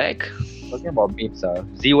is it back? Talking about memes,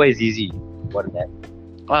 ZYZZ. What is that?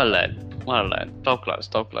 Well, lad. Top class,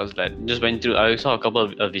 lad. Just went through. I saw a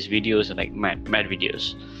couple of his videos and like mad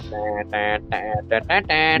videos.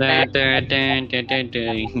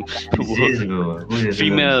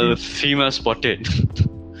 Female spotted.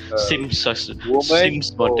 Sim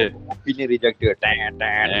spotted. Opinion rejected.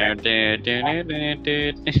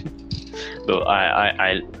 So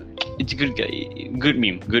I it's a good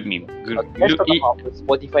meme. Let's talk about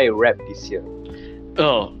Spotify rap this year.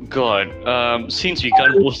 Oh God! Since we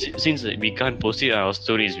can't post it on our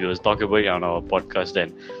stories, we will talk about it on our podcast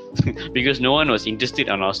then, because no one was interested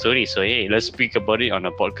on our story. So hey, let's speak about it on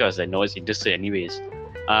a podcast that no one's interested anyways.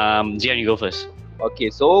 Jian, you go first. Okay,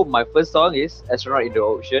 so my first song is "Astronaut in the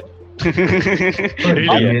Ocean."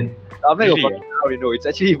 Really? I'm not gonna fucking know. It's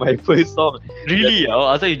actually my first song. Really? Oh,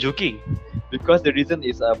 I thought you joking. Because the reason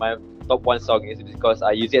is my top one song is because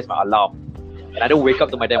I use it as my alarm, and I don't wake up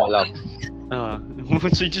to my damn alarm.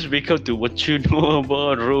 So you just wake up to what you know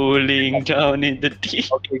about rolling down in the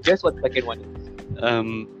deep. Okay, guess what the second one is?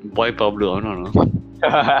 Boy Pablo, I don't know.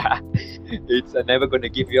 It's Never Gonna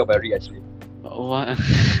Give You Up by Rick actually. What?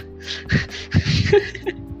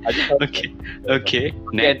 I just Okay.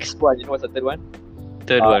 Next. One, you know what's the third one?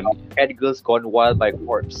 Third one. Cat Girls Gone Wild by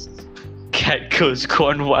Corpse. Cat Girls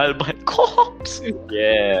Gone Wild by Corpse.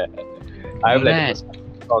 Yeah. I have like the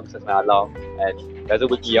songs as my alarm and doesn't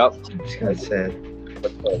wake me up. It's kind of sad.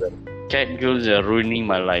 Cat Girls Are Ruining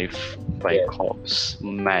My Life by Corpse.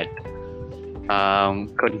 Mad.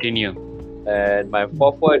 Continue. And my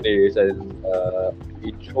fourth one is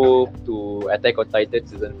intro to Attack on Titan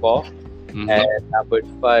season 4. Mm-hmm. And number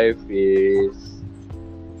 5 is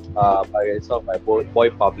by a song by Boy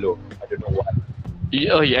Pablo. I don't know why.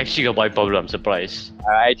 You actually got Boy Pablo. I'm surprised.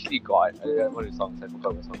 I actually got one of the songs. I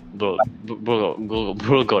forgot what song.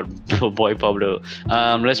 Bro got Boy Pablo.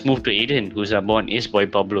 Let's move to Aiden, who's number one is Boy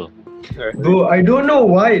Pablo. Bro, I don't know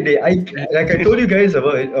why I told you guys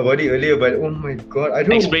about it earlier, but oh my god, I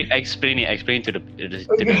don't explain it to the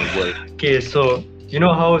world. Okay, so you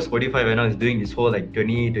know how Spotify right now is doing this whole like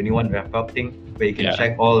 2021 wrap up thing where you can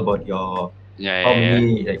check all about your how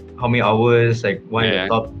many hours, like one of the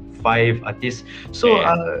top 5 artists. So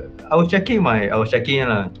I was checking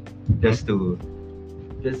just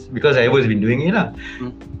because I always been doing it lah.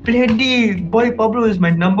 Bloody Boy Pablo is my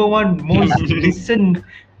number one most listened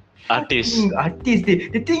artist.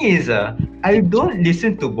 The thing is, I don't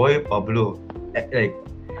listen to Boy Pablo. Like,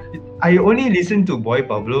 I only listen to Boy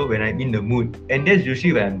Pablo when I'm in the mood, and that's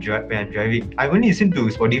usually when I'm driving. I only listen to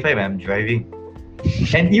Spotify when I'm driving.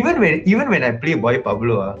 And even when I play Boy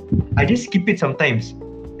Pablo, I just skip it sometimes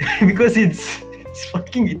because it's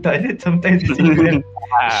fucking retarded sometimes. It's even.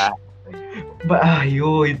 But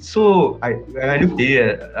it's so. I looked at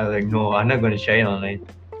it. I was like, no, I'm not gonna share it online.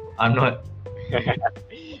 I'm not.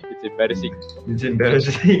 It's embarrassing. It's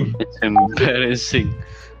embarrassing.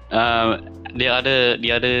 The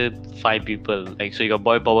other 5 people, like, so you got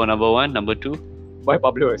Boy Pablo number 1, number 2. Boy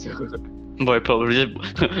Pablo also. Boy Pablo.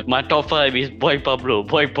 My top 5 is Boy Pablo.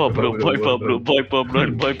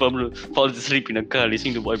 Falls asleep in a car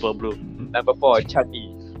listening to Boy Pablo. Number 4,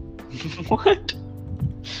 Chutney. What?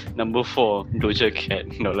 Number 4, Doja Cat.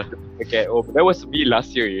 No lah. Okay, that was me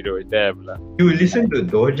last year, damn lah. You listen to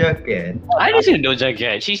Doja Cat? I listen to Doja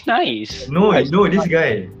Cat. She's nice. No, this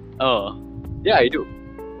guy. Oh. Yeah, I do.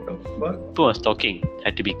 What? Who was talking?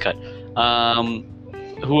 Had to be cut.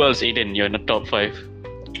 Who else, Aiden? You're in the top 5.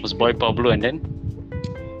 Was Boy Pablo and then?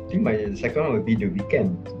 I think my second one would be The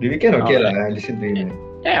Weeknd. The Weeknd, okay lah. I listen to him.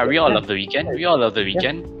 Yeah, we all love The Weeknd.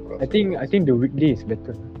 I think the weekday is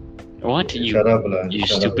better. What? You Shut up lah. You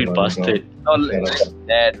stupid bastard. Not like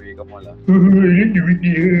that, come on lah.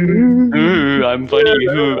 I'm funny.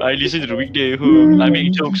 I listen to The Weekday. I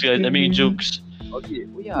make jokes, guys. Okay,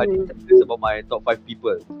 I think that's about my top 5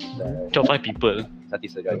 people. Top 5 people.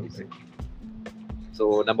 Artists.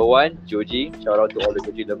 So number 1, Joji. Shout out to all the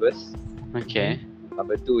Joji lovers. Okay.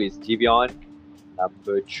 Number 2 is Jivion.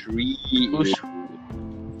 Number 3 is...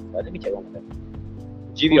 let me check one more time.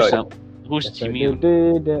 Jivion. Who's Jimmy? The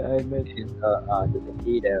day that I met you. The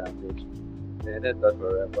day that I met you. And that's not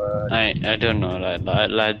forever. I don't know,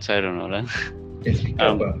 lads. I don't know, Speak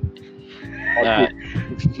up.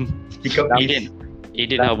 Speak up, Aiden.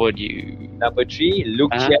 Eden, how about you? Number 3,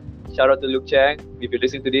 Luke Uh-huh. Chang. Shout out to Luke Chang. If you're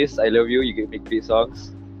listening to this, I love you. You can make great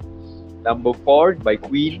songs. Number 4 by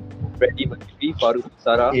Queen, Freddie Mercury, Farooq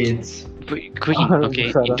Sara. It's Queen. Oh,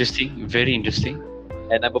 Okay, Sarah. interesting. Very interesting.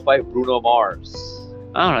 And number 5, Bruno Mars.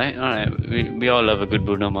 All right. We all love a good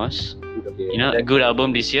Bruno Mars. Okay. You know, a Then good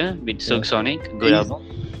album this year with Silk Sonic. Good album.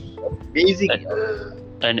 amazing.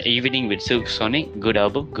 An Evening with Silk Sonic. Good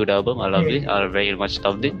album. I loved it. I very much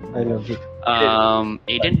loved it. I love it.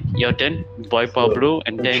 Eden, your turn. Boy Pablo,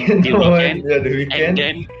 and then The Weeknd, Yeah, The and Weeknd.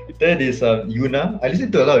 then Third is Yuna. I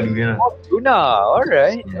listen to a lot of Yuna. Luna,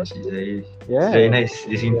 alright. Yeah, she's very, Yeah. very nice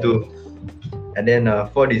listening to. And then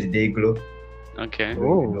fourth is Dayglow. okay.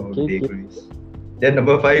 Oh, You know who okay, Dayglow is. Then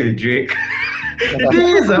number 5 is Drake. The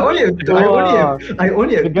thing is, I only have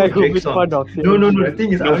The guy two who Drake made fun songs. of No. him. The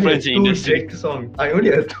thing is, No I only have friends in 2 industry. Drake songs. I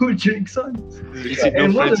only have 2 Drake songs. It's a no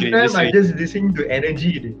And most of friends the in time, I industry. just listening to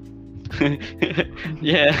Energy.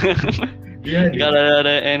 Yeah. Yeah, Got a lot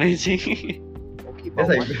of energy. that's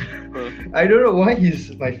like, I don't know why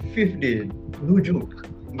he's my 5th day. No joke.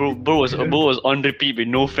 Bro was on repeat with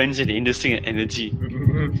no friends in the industry and energy.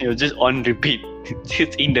 He was just on repeat.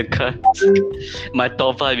 Just in the car. My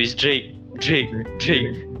top 5 is Drake.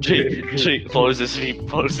 Falls asleep.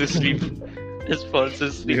 Just falls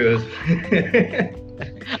asleep. Because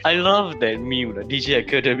I love that meme. The DJ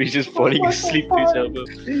Academy just falling asleep to his album.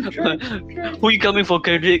 Who you coming for,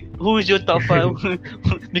 Kendrick? Who is your top 5?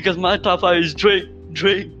 Because my top 5 is Drake.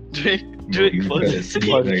 You Falls fell asleep.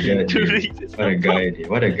 asleep like that, To dude. read his What a guy, dude.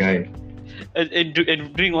 What a guy.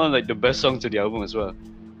 and bring one like the best songs to the album as well.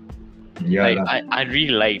 Yeah, Like lah. I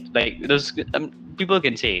really liked like those. People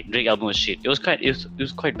can say Drake album was shit. It was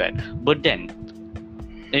quite bad. But then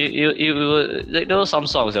it was like there were some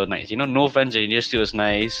songs that were nice. You know, No Friends in Industry was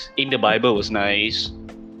nice. In the Bible was nice.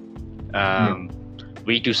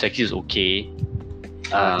 Way Too Sexy is okay.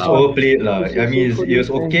 It's overplayed lah. I mean, it was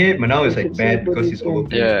okay, but now it's like bad because it's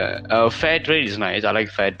overplayed. Yeah, Fair Trade is nice. I like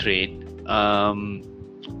Fair Trade.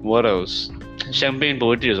 What else? Champagne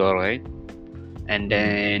Poetry is alright. And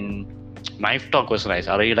then Knife Talk was nice.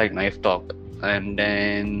 I really like Knife Talk. And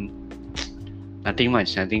then nothing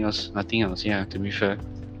else. Yeah, to be fair,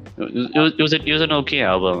 it was an okay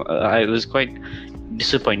album. It was quite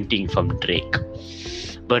disappointing from Drake,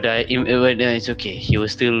 but it's okay. He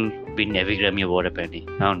was still win every Grammy award apparently.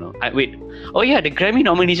 I don't know. Oh yeah, the Grammy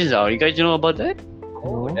nominations are out. You guys know about that?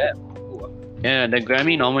 Oh, No. yeah. Yeah, the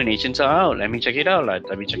Grammy nominations are out. Let me check it out. Let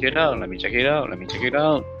me check it out.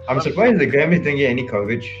 I'm surprised the Grammys didn't get any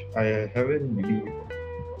coverage. I haven't really.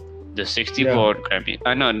 The 64th Grammy.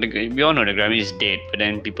 I know we all know the Grammy is dead, but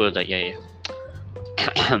then people are like, yeah.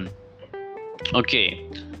 Okay,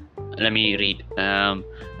 let me read.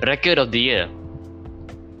 Record of the year.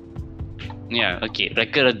 Yeah, okay.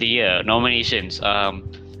 Record of the year nominations.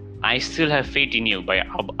 I Still Have Faith in You by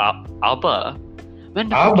ABBA. When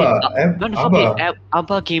the fuck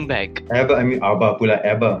ABBA came back? ABBA pula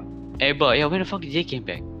ABBA. ABBA, yeah. When the fuck did they came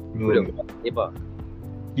back? Bro, Eba.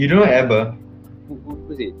 you know ABBA?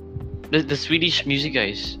 Who's it? The Swedish music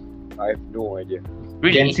guys. I have no idea.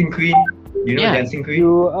 Really? Dancing Queen. You know Yeah. Dancing Queen?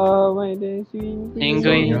 You are my dancing Dancing queen.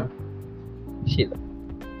 Queen. Yeah. Shit.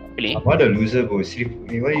 Really? What a loser, bro.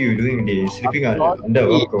 What are you doing there? Sleeping under a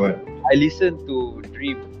rock or what? I listen to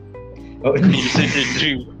Dream. Oh, Listen to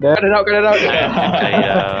Dream. Cut it out.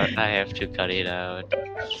 I have to cut it out.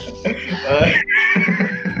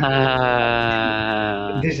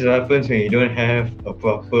 This is what happens when you don't have a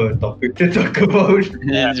proper topic to talk about.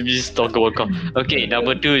 Let's just talk about Okay,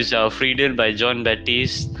 number 2 is Freedom by John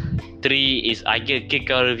Baptiste. 3 is I Get Kick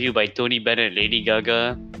Out of You by Tony Bennett and Lady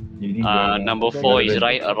Gaga. Number 4 is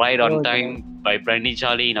Right on Time by Brandy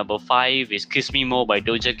Charlie. Number 5 is Kiss Me More by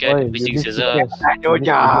Doja Cat Oi, featuring this is SZA.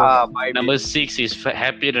 yes. Number 6 is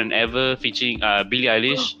Happier Than Ever featuring Billie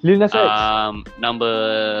Eilish. Lil Nas X.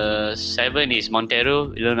 Number 7 is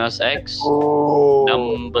Montero, Lil Nas X. Oh.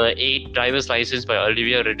 Number 8, Driver's License by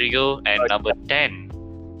Olivia Rodrigo. And number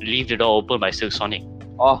 10, Leave the Door Open by Silk Sonic.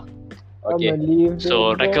 Oh. Okay.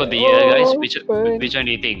 So, record of the year, guys. Which one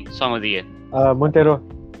do you think? Song of the year? Montero.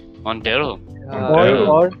 Montero.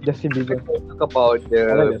 Or Justin Bieber. Talk about I like the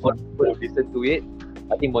that song. people who listen to it.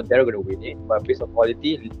 I think Montero gonna win it, but based on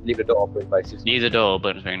quality, Leave the Door Open by Silk Sonic. Leave the Door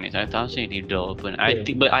Open, very nice. I thought say Leave the Door Open. I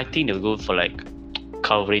think they'll go for like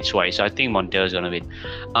coverage wise. So I think Montero's gonna win.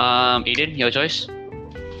 Eden, your choice?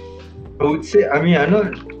 I would say, I mean, I'm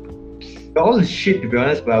not. They're all shit to be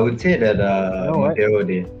honest, but I would say that know what? Montero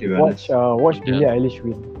did, to be honest. Watch Billie Eilish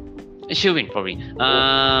win. She'll win probably.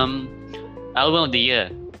 Album of the year.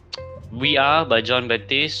 We Are by John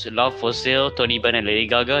Baptiste, Love for Sale, Tony Bennett and Lady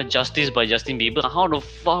Gaga, Justice by Justin Bieber. How the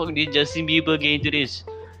fuck did Justin Bieber get into this?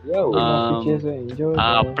 Yo. Pictures enjoy.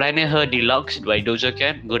 Planet Her Deluxe by Doja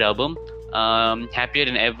Cat, good album. Happier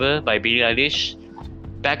Than Ever by Billie Eilish.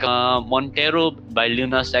 Back Montero by Lil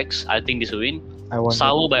Nas X. I think this will win. I want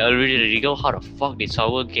Sour by Olivia Rodrigo. How the fuck did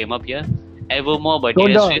Sour came up here? Evermore by Taylor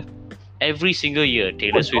Donda. Swift. Every single year,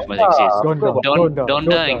 Taylor Swift must exist.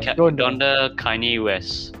 Donda, Kanye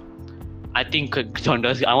West. I think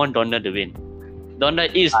Donda. I want Donda to win.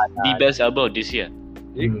 Donda is the best album this year.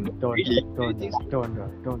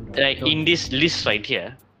 Donda. Like in this list right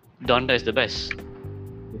here, Donda is the best.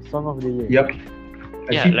 The song of the year. Yep.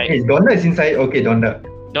 Yeah, like- hey, Donda is inside. Okay, Donda.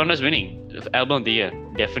 Donda's winning. Album of the year,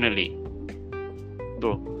 definitely.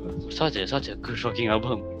 Bro, such a good fucking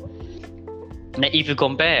album. Like if you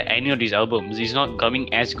compare any of these albums, it's not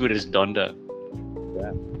coming as good as Donda.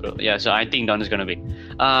 Yeah. Bro, yeah, so I think Donda's gonna win.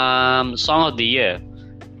 Song of the year,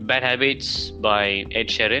 Bad Habits by Ed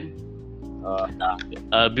Sheeran.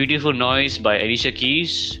 Beautiful Noise by Alicia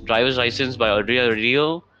Keys. Driver's License by Olivia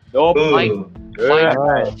Rodrigo. Nope.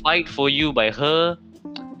 Oh, Fight for You by Her.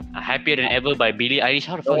 Happier Than Ever by Billie Eilish.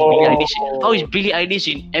 How the fuck is Billie Eilish? How is Billie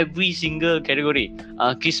Eilish in every single category?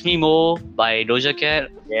 Kiss Me More by Doja Cat.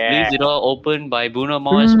 Leave the Door Open by Bruno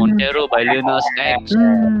Mars. Montero by Lil Nas X.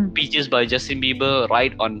 Peaches by Justin Bieber.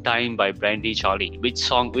 Right on Time by Brandy Charlie. Which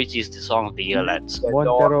is the song of the year, lads?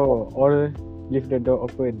 Montero or Leave the Door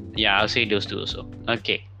Open. Yeah, I'll say those two also.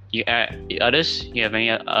 Okay. You others? You have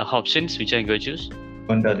any options? Which one you go choose?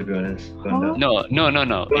 Donda, to be honest. Donda.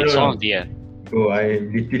 No. It's song of the year. Oh, I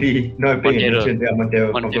literally not paying Montero. attention. Yeah,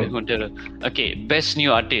 Montero. Montero. Okay, best new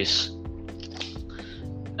artist.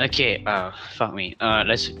 Okay, fuck me.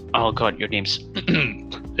 Let's. Oh god, your names.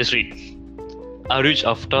 Let's read. Aruj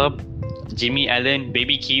Aftab, Jimmy Allen,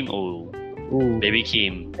 Baby Kim. Oh, Ooh. Baby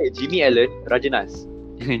Kim. Hey, Jimmy Allen, Rajanas.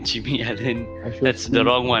 Jimmy Allen. I should That's see. the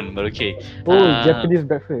wrong one, but okay. Japanese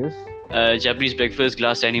breakfast. Japanese Breakfast,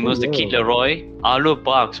 Glass Animals, The yeah. Kid Leroy, Arlo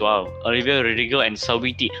Parks, wow, Olivia Rodrigo, and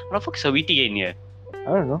Sawiti. What the fuck Sawiti in here? I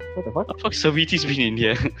don't know. What the fuck? What the fuck Sawiti's been in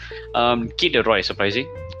here? Kid Leroy, surprising.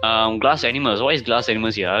 Glass Animals. Why is Glass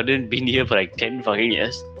Animals here? I haven't been here for like 10 fucking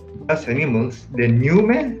years. That's animals. The new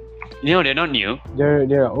man. No, they're not new.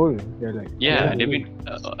 They're old. They're like Yeah, old. they've been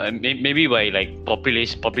maybe by like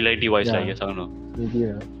popularity wise, I Yeah. guess, I don't know.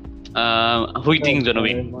 Maybe. Who you think is gonna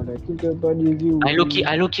win? I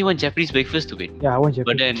low-key want Japanese Breakfast to win. Yeah, I want Japanese.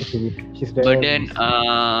 But then- to win. She's there.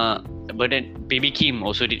 But then Baby Kim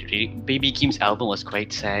also did. Baby Kim's album was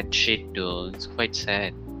quite sad. Shit, though. It's quite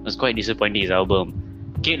sad. It was quite disappointing. His album.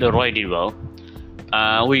 Kid Leroy did well.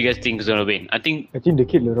 Who you guys think is gonna win? I think I think the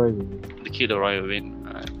Kid Leroy will win. the Kid Leroy will win.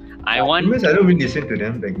 I want. Because I don't really listen to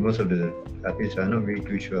them. Like most of the artists, I'm not really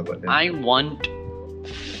too sure about them. I want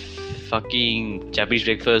fucking Japanese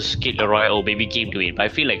Breakfast, Kid Leroy, or Baby Kim to win. But I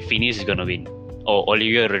feel like Phineas is gonna win, or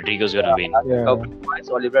Olivia Rodrigo's gonna win. Yeah. It's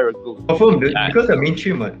Oliver Rodrigo. Confirm Yeah. because the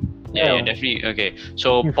mainstream one. Yeah, Yeah. definitely. Okay,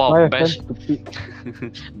 so If pop my best friends to pick.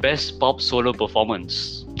 best pop solo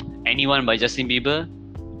performance. Anyone by Justin Bieber,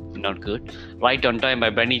 not good. Right on Time by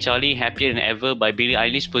Brandy Charlie. Happier Than Ever by Billie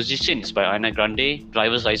Eilish. Positions by Ariana Grande.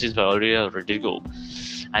 Driver's License by Olivia Rodrigo.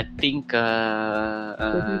 I think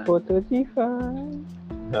 34,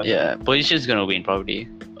 35. yeah, Position's gonna win probably.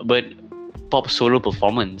 But pop solo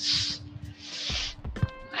performance,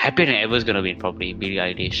 Happier Than Ever is gonna win probably. Billie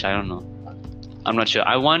Eilish, I don't know. I'm not sure.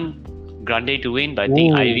 I want Grande to win, but I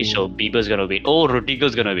think Ooh. Eilish or Bieber's gonna win. Oh,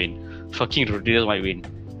 Rodrigo's gonna win. Fucking Rodrigo might win.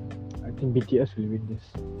 I think BTS will win this.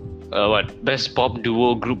 What? Best pop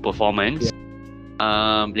duo group performance.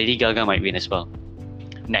 Lady Gaga might win as well.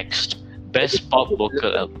 Next, best pop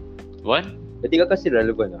vocal. What? Jadi kakak still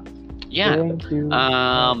relevant lah. Yeah. Thank you.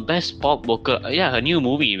 Best pop vocal. Yeah, her new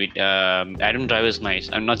movie with Adam Driver's nice.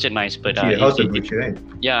 I'm not yet nice, but See, House of Gucci, right?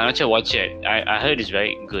 yeah, I'm not sure watch it. I heard it's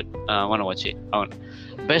very good. I wanna watch it.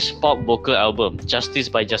 Best pop vocal album, Justice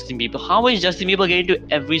by Justin Bieber. How is Justin Bieber getting to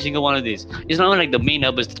every single one of these? It's not even like the main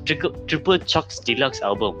album. It's the Triple Chuck's Deluxe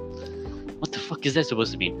album. What the fuck is that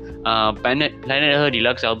supposed to mean? Planet Her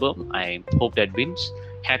Deluxe album. I hope that wins.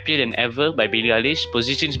 Happier Than Ever by Billie Eilish.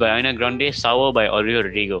 Positions by Ariana Grande. Sour by Olivia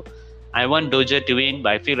Rodrigo. I want Doja to win,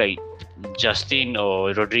 but I feel like Justin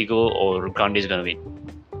or Rodrigo or Grande is gonna win.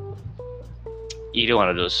 Either one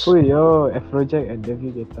of those. Oh, yo, Afrojack and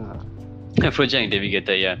David Guetta. Afrojack and David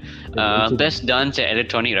Guetta, yeah. legend. Best dance and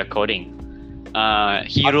electronic recording.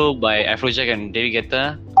 Hero by Afrojack and David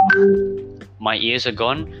Guetta. My Ears Are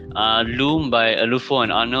Gone. Loom by Alufo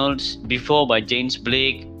and Arnold. Before by James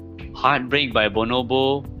Blake. Heartbreak by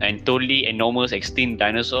Bonobo, and Totally Enormous Extinct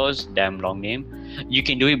Dinosaurs, damn long name. You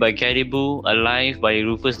Can Do It by Caribou, Alive by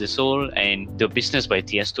Rufus the Soul, and The Business by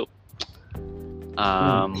Tiesto.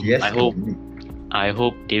 Yes. I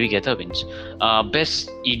hope David Guetta wins. Best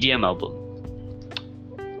EDM album.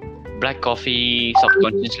 Black Coffee,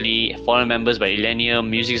 Subconsciously, Fallen Members by Illenium,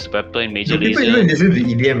 Music's Weapon, Major Do people even Lazer. listen to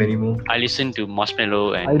EDM anymore? I listen to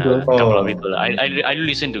Marshmello I and don't. couple of Oh. people. I do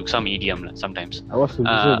listen to some EDM sometimes. I was so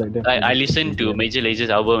back then. I listened to Major Laser's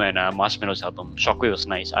album and Marshmello's album. Shockwave was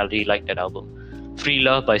nice. I really liked that album. Free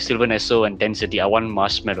Love by Sylvan Esso and Density. I want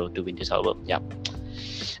Marshmello to win this album. Yeah,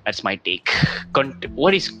 that's my take.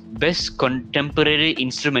 What is best contemporary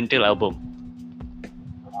instrumental album?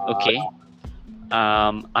 Okay.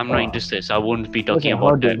 I'm not interested, so I won't be talking how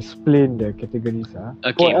about to that. explain the categories.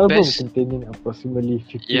 Okay, For album best- containing approximately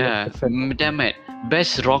 50%. Yeah, damn it.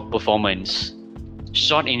 Best rock performance.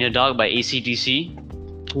 Shot in the Dark by AC/DC.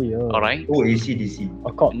 Oh yeah. Alright. Oh, AC/DC.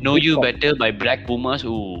 Know You Better by Black Pumas.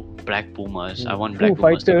 Ooh, Black Pumas. I want Foo Black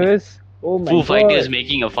Pumas to win. Fighters. Oh my Foo god. Fighters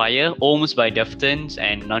Making a Fire, Ohms by Deftones,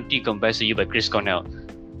 and Nothing Compares to You by Chris Cornell.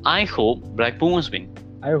 I hope Black Pumas win.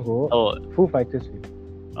 I hope Oh, Foo Fighters win.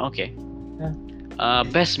 okay. Yeah.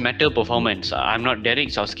 Best metal performance. I'm not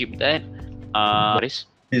Derek, so I'll skip that. What is?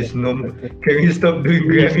 Is no. Can we stop doing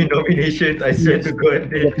Grammy nominations? I swear to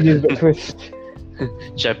God. Japanese breakfast.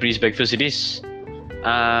 Japanese Breakfast it is.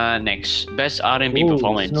 Next, best R&B Oh,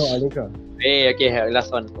 performance. Snow Aleka. Hey, okay,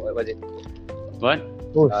 last one. What was it? What?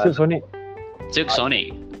 Oh, Silk Sonic. Silk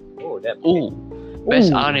Sonic. Oh, that. Ooh,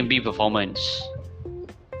 best Ooh. R&B performance.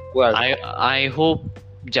 Well, I hope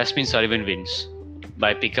Jasmine Sullivan wins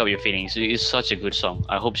by Pick Up Your Feelings. It's such a good song.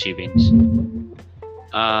 I hope she wins.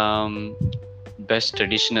 Best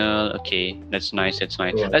traditional. Okay, that's nice. Let's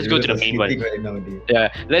go to the main one. Right nowadays. Yeah,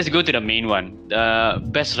 let's go to the main one.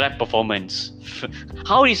 Best rap performance.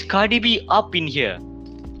 How is Cardi B up in here?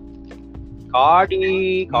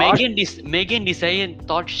 Cardi. Megan Thee Stallion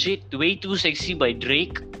thought shit way too sexy by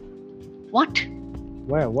Drake. What?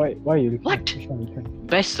 Why you looking? What? Which one you can?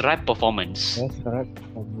 Best rap performance. That's the right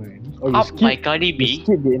performance. Oh, you Up by skip, Cardi you B.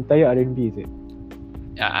 skip the entire R&B, is it?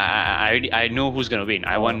 I know who's gonna win.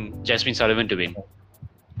 I want Jasmine Sullivan to win.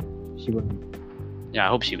 She won. Yeah, I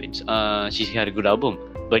hope she wins. She had a good album.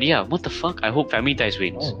 But yeah, what the fuck? I hope Family Ties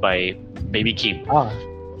wins Oh. by Baby Kim.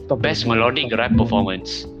 Stop Best it. melodic rap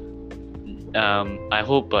performance. I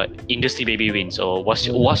hope Industry Baby wins, or what's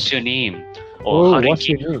your name, or Oh, what's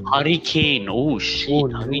your Hurricane. name? Hurricane. Oh shit, Oh,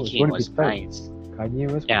 no, it's Hurricane gonna be was tight. nice.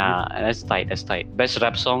 Kanye West. Yeah, that's tight. Best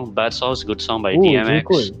rap song, Bad Sauce, good song by Oh, J. DMX.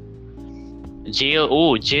 Cole.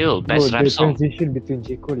 Jail, best rap the song. transition between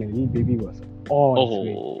J. Cole and Lil Baby was on.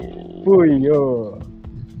 Oh, yo.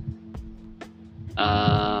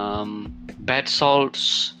 Bad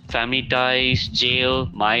Salts, Family Ties, Jail,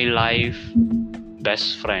 My Life,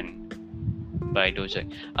 Best Friend by Doja.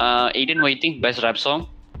 Aiden, what do you think? Best rap song?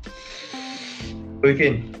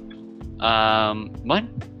 Okay. What?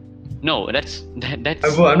 No, that's.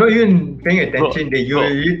 Bro, I'm not even paying attention. Bro, You bro.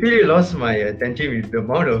 literally lost my attention with the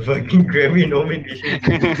amount of fucking Grammy nominations.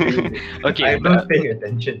 Okay, I'm not paying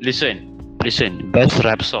attention. Listen. Best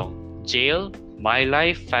rap song: Jail, My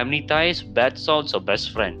Life, Family Ties, Bad Salts, or Best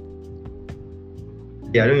Friend.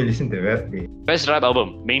 Yeah, I don't even listen to rap. Day. Best rap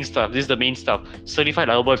album, main stuff. This is the main stuff. Certified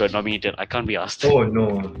Album got nominated. I can't be asked. Oh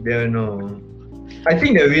no, there are no. I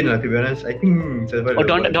think they win, to be honest. I think. Oh,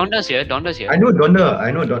 Donda's here. I know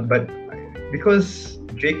Donda, but because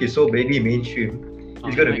Drake is so badly mainstream,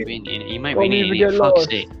 he's gonna win. He might Call win Me it. If You Get Fuck's Lost.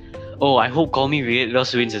 sake. Oh, I hope Call Me If You Get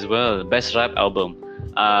Lost wins as well. Best rap album.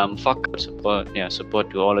 Support. Yeah, support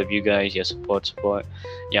to all of you guys. Yeah, support.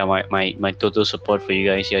 Yeah, my total support for you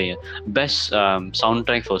guys. Yeah. Best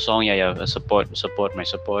soundtrack for song. Yeah. Support. My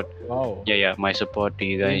support. Wow. Yeah. My support to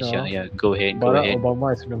you guys. You know, Yeah. Go ahead. Barack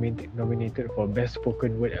Obama is nominated for Best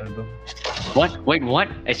Spoken Word Album. What? Wait, what?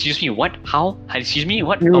 Excuse me. What? How? Excuse me.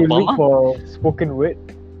 What? You look Obama? for Spoken Word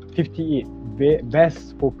 58. Best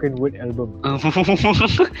Spoken Word Album.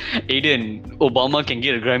 Aiden, Obama can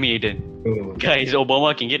get a Grammy. Aiden, Oh. guys,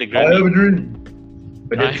 Obama can get a I Grammy. have a dream.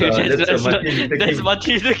 But that's That's Martin Luther that's King.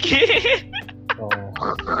 Martin Luther King. Oh.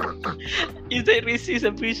 Is that racist?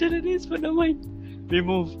 I'm pretty sure it is, but never mind. We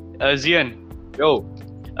move. Zian, Yo,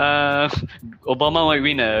 Obama might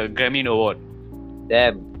win a Grammy award.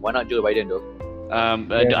 damn. Why not Joe Biden though?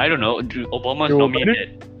 Yeah. I don't know. Obama's Joe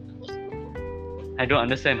nominated. I don't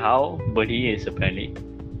understand how, but he is apparently.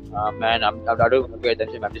 Man, I don't pay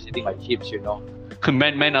attention. I'm just eating my chips, you know.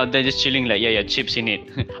 man out there just chilling like chips in it.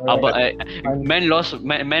 Alright. Man lost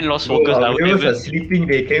Bro, focus. our viewers are sleeping.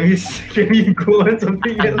 Can we go on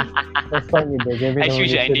something else? Let's start with the gaming Actually, we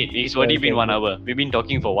should end nomination. it. It's already been Yeah, 1 hour. We've been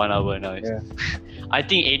talking for 1 hour now. Yeah. I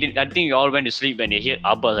think you all went to sleep when they heard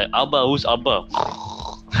Abba. Like, Abba, who's Abba?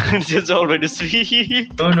 Just all went to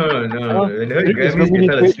sleep. No. When they heard It's Grammys, they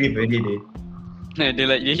fell nominated. asleep already. And they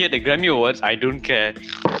like, you hear the Grammy Awards? I don't care.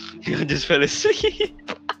 I just fell asleep.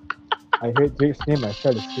 I heard Drake's name, I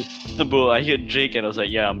fell asleep. Bro, I heard Drake and I was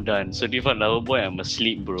like, yeah, I'm done. Certified Lover Boy, I'm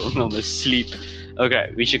asleep, bro. I'm asleep.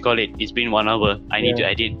 Okay, we should call it. It's been 1 hour. I need to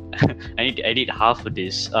edit. I need to edit half of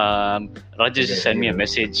this. Raja just sent me a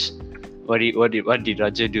message. What did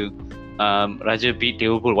Raja do? Raja beat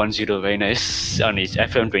Liverpool 1-0. Very nice on his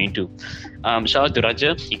FM22. Shout out to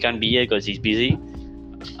Raja. He can't be here because he's busy.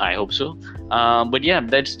 I hope so. But yeah,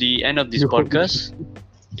 that's the end of this podcast.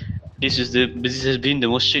 This has been the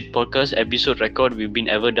most shit podcast episode record we've been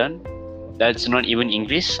ever done. That's not even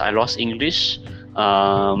English. I lost English.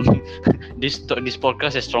 This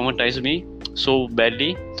podcast has traumatized me so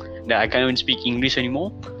badly that I can't even speak English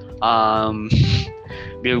anymore.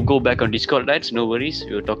 We'll go back on Discord, lads. No worries.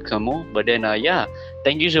 We'll talk some more. But then,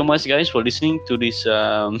 thank you so much, guys, for listening to this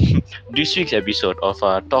this week's episode of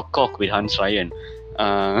Talk Cock with Hans Ryan.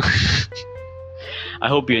 I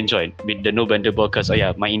hope you enjoyed with the No Banter podcast. Oh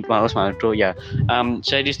yeah, my intro. Yeah.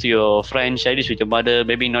 Share this to your friends. Share this with your mother.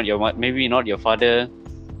 Maybe not your father,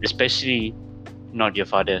 especially not your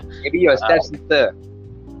father. Maybe your stepsister.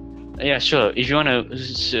 Yeah, sure. If you wanna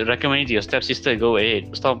recommend it to your stepsister, go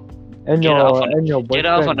ahead. Stop. And Get your Get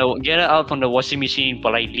her boyfriend. out from the washing machine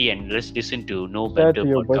politely and let's listen to No Share Banter to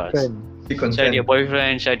your podcast. boyfriend. Be Share to content. your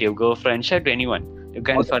boyfriend. Share to your girlfriend. Share to anyone. Your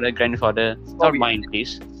grandfather. Not mine,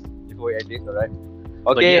 please. Before we end this, alright?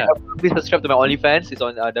 Okay, yeah. please subscribe to my OnlyFans. It's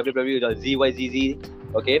on www.zyzz.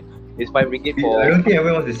 Okay, it's RM5 I for. don't think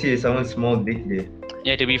everyone wants to see someone's small dick there.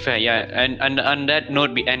 Yeah, to be fair, yeah. And on that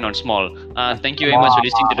note, we end on small. Thank you very much for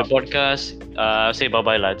listening to the podcast. Say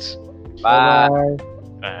bye-bye, lads. Bye.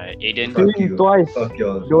 Bye. Aiden. Fuck Stream you. twice. Fuck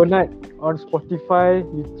y'all. Donut on Spotify,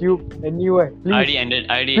 YouTube, anywhere. Please. I already ended.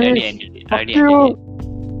 I already Please. ended it. I Fuck already ended it. you.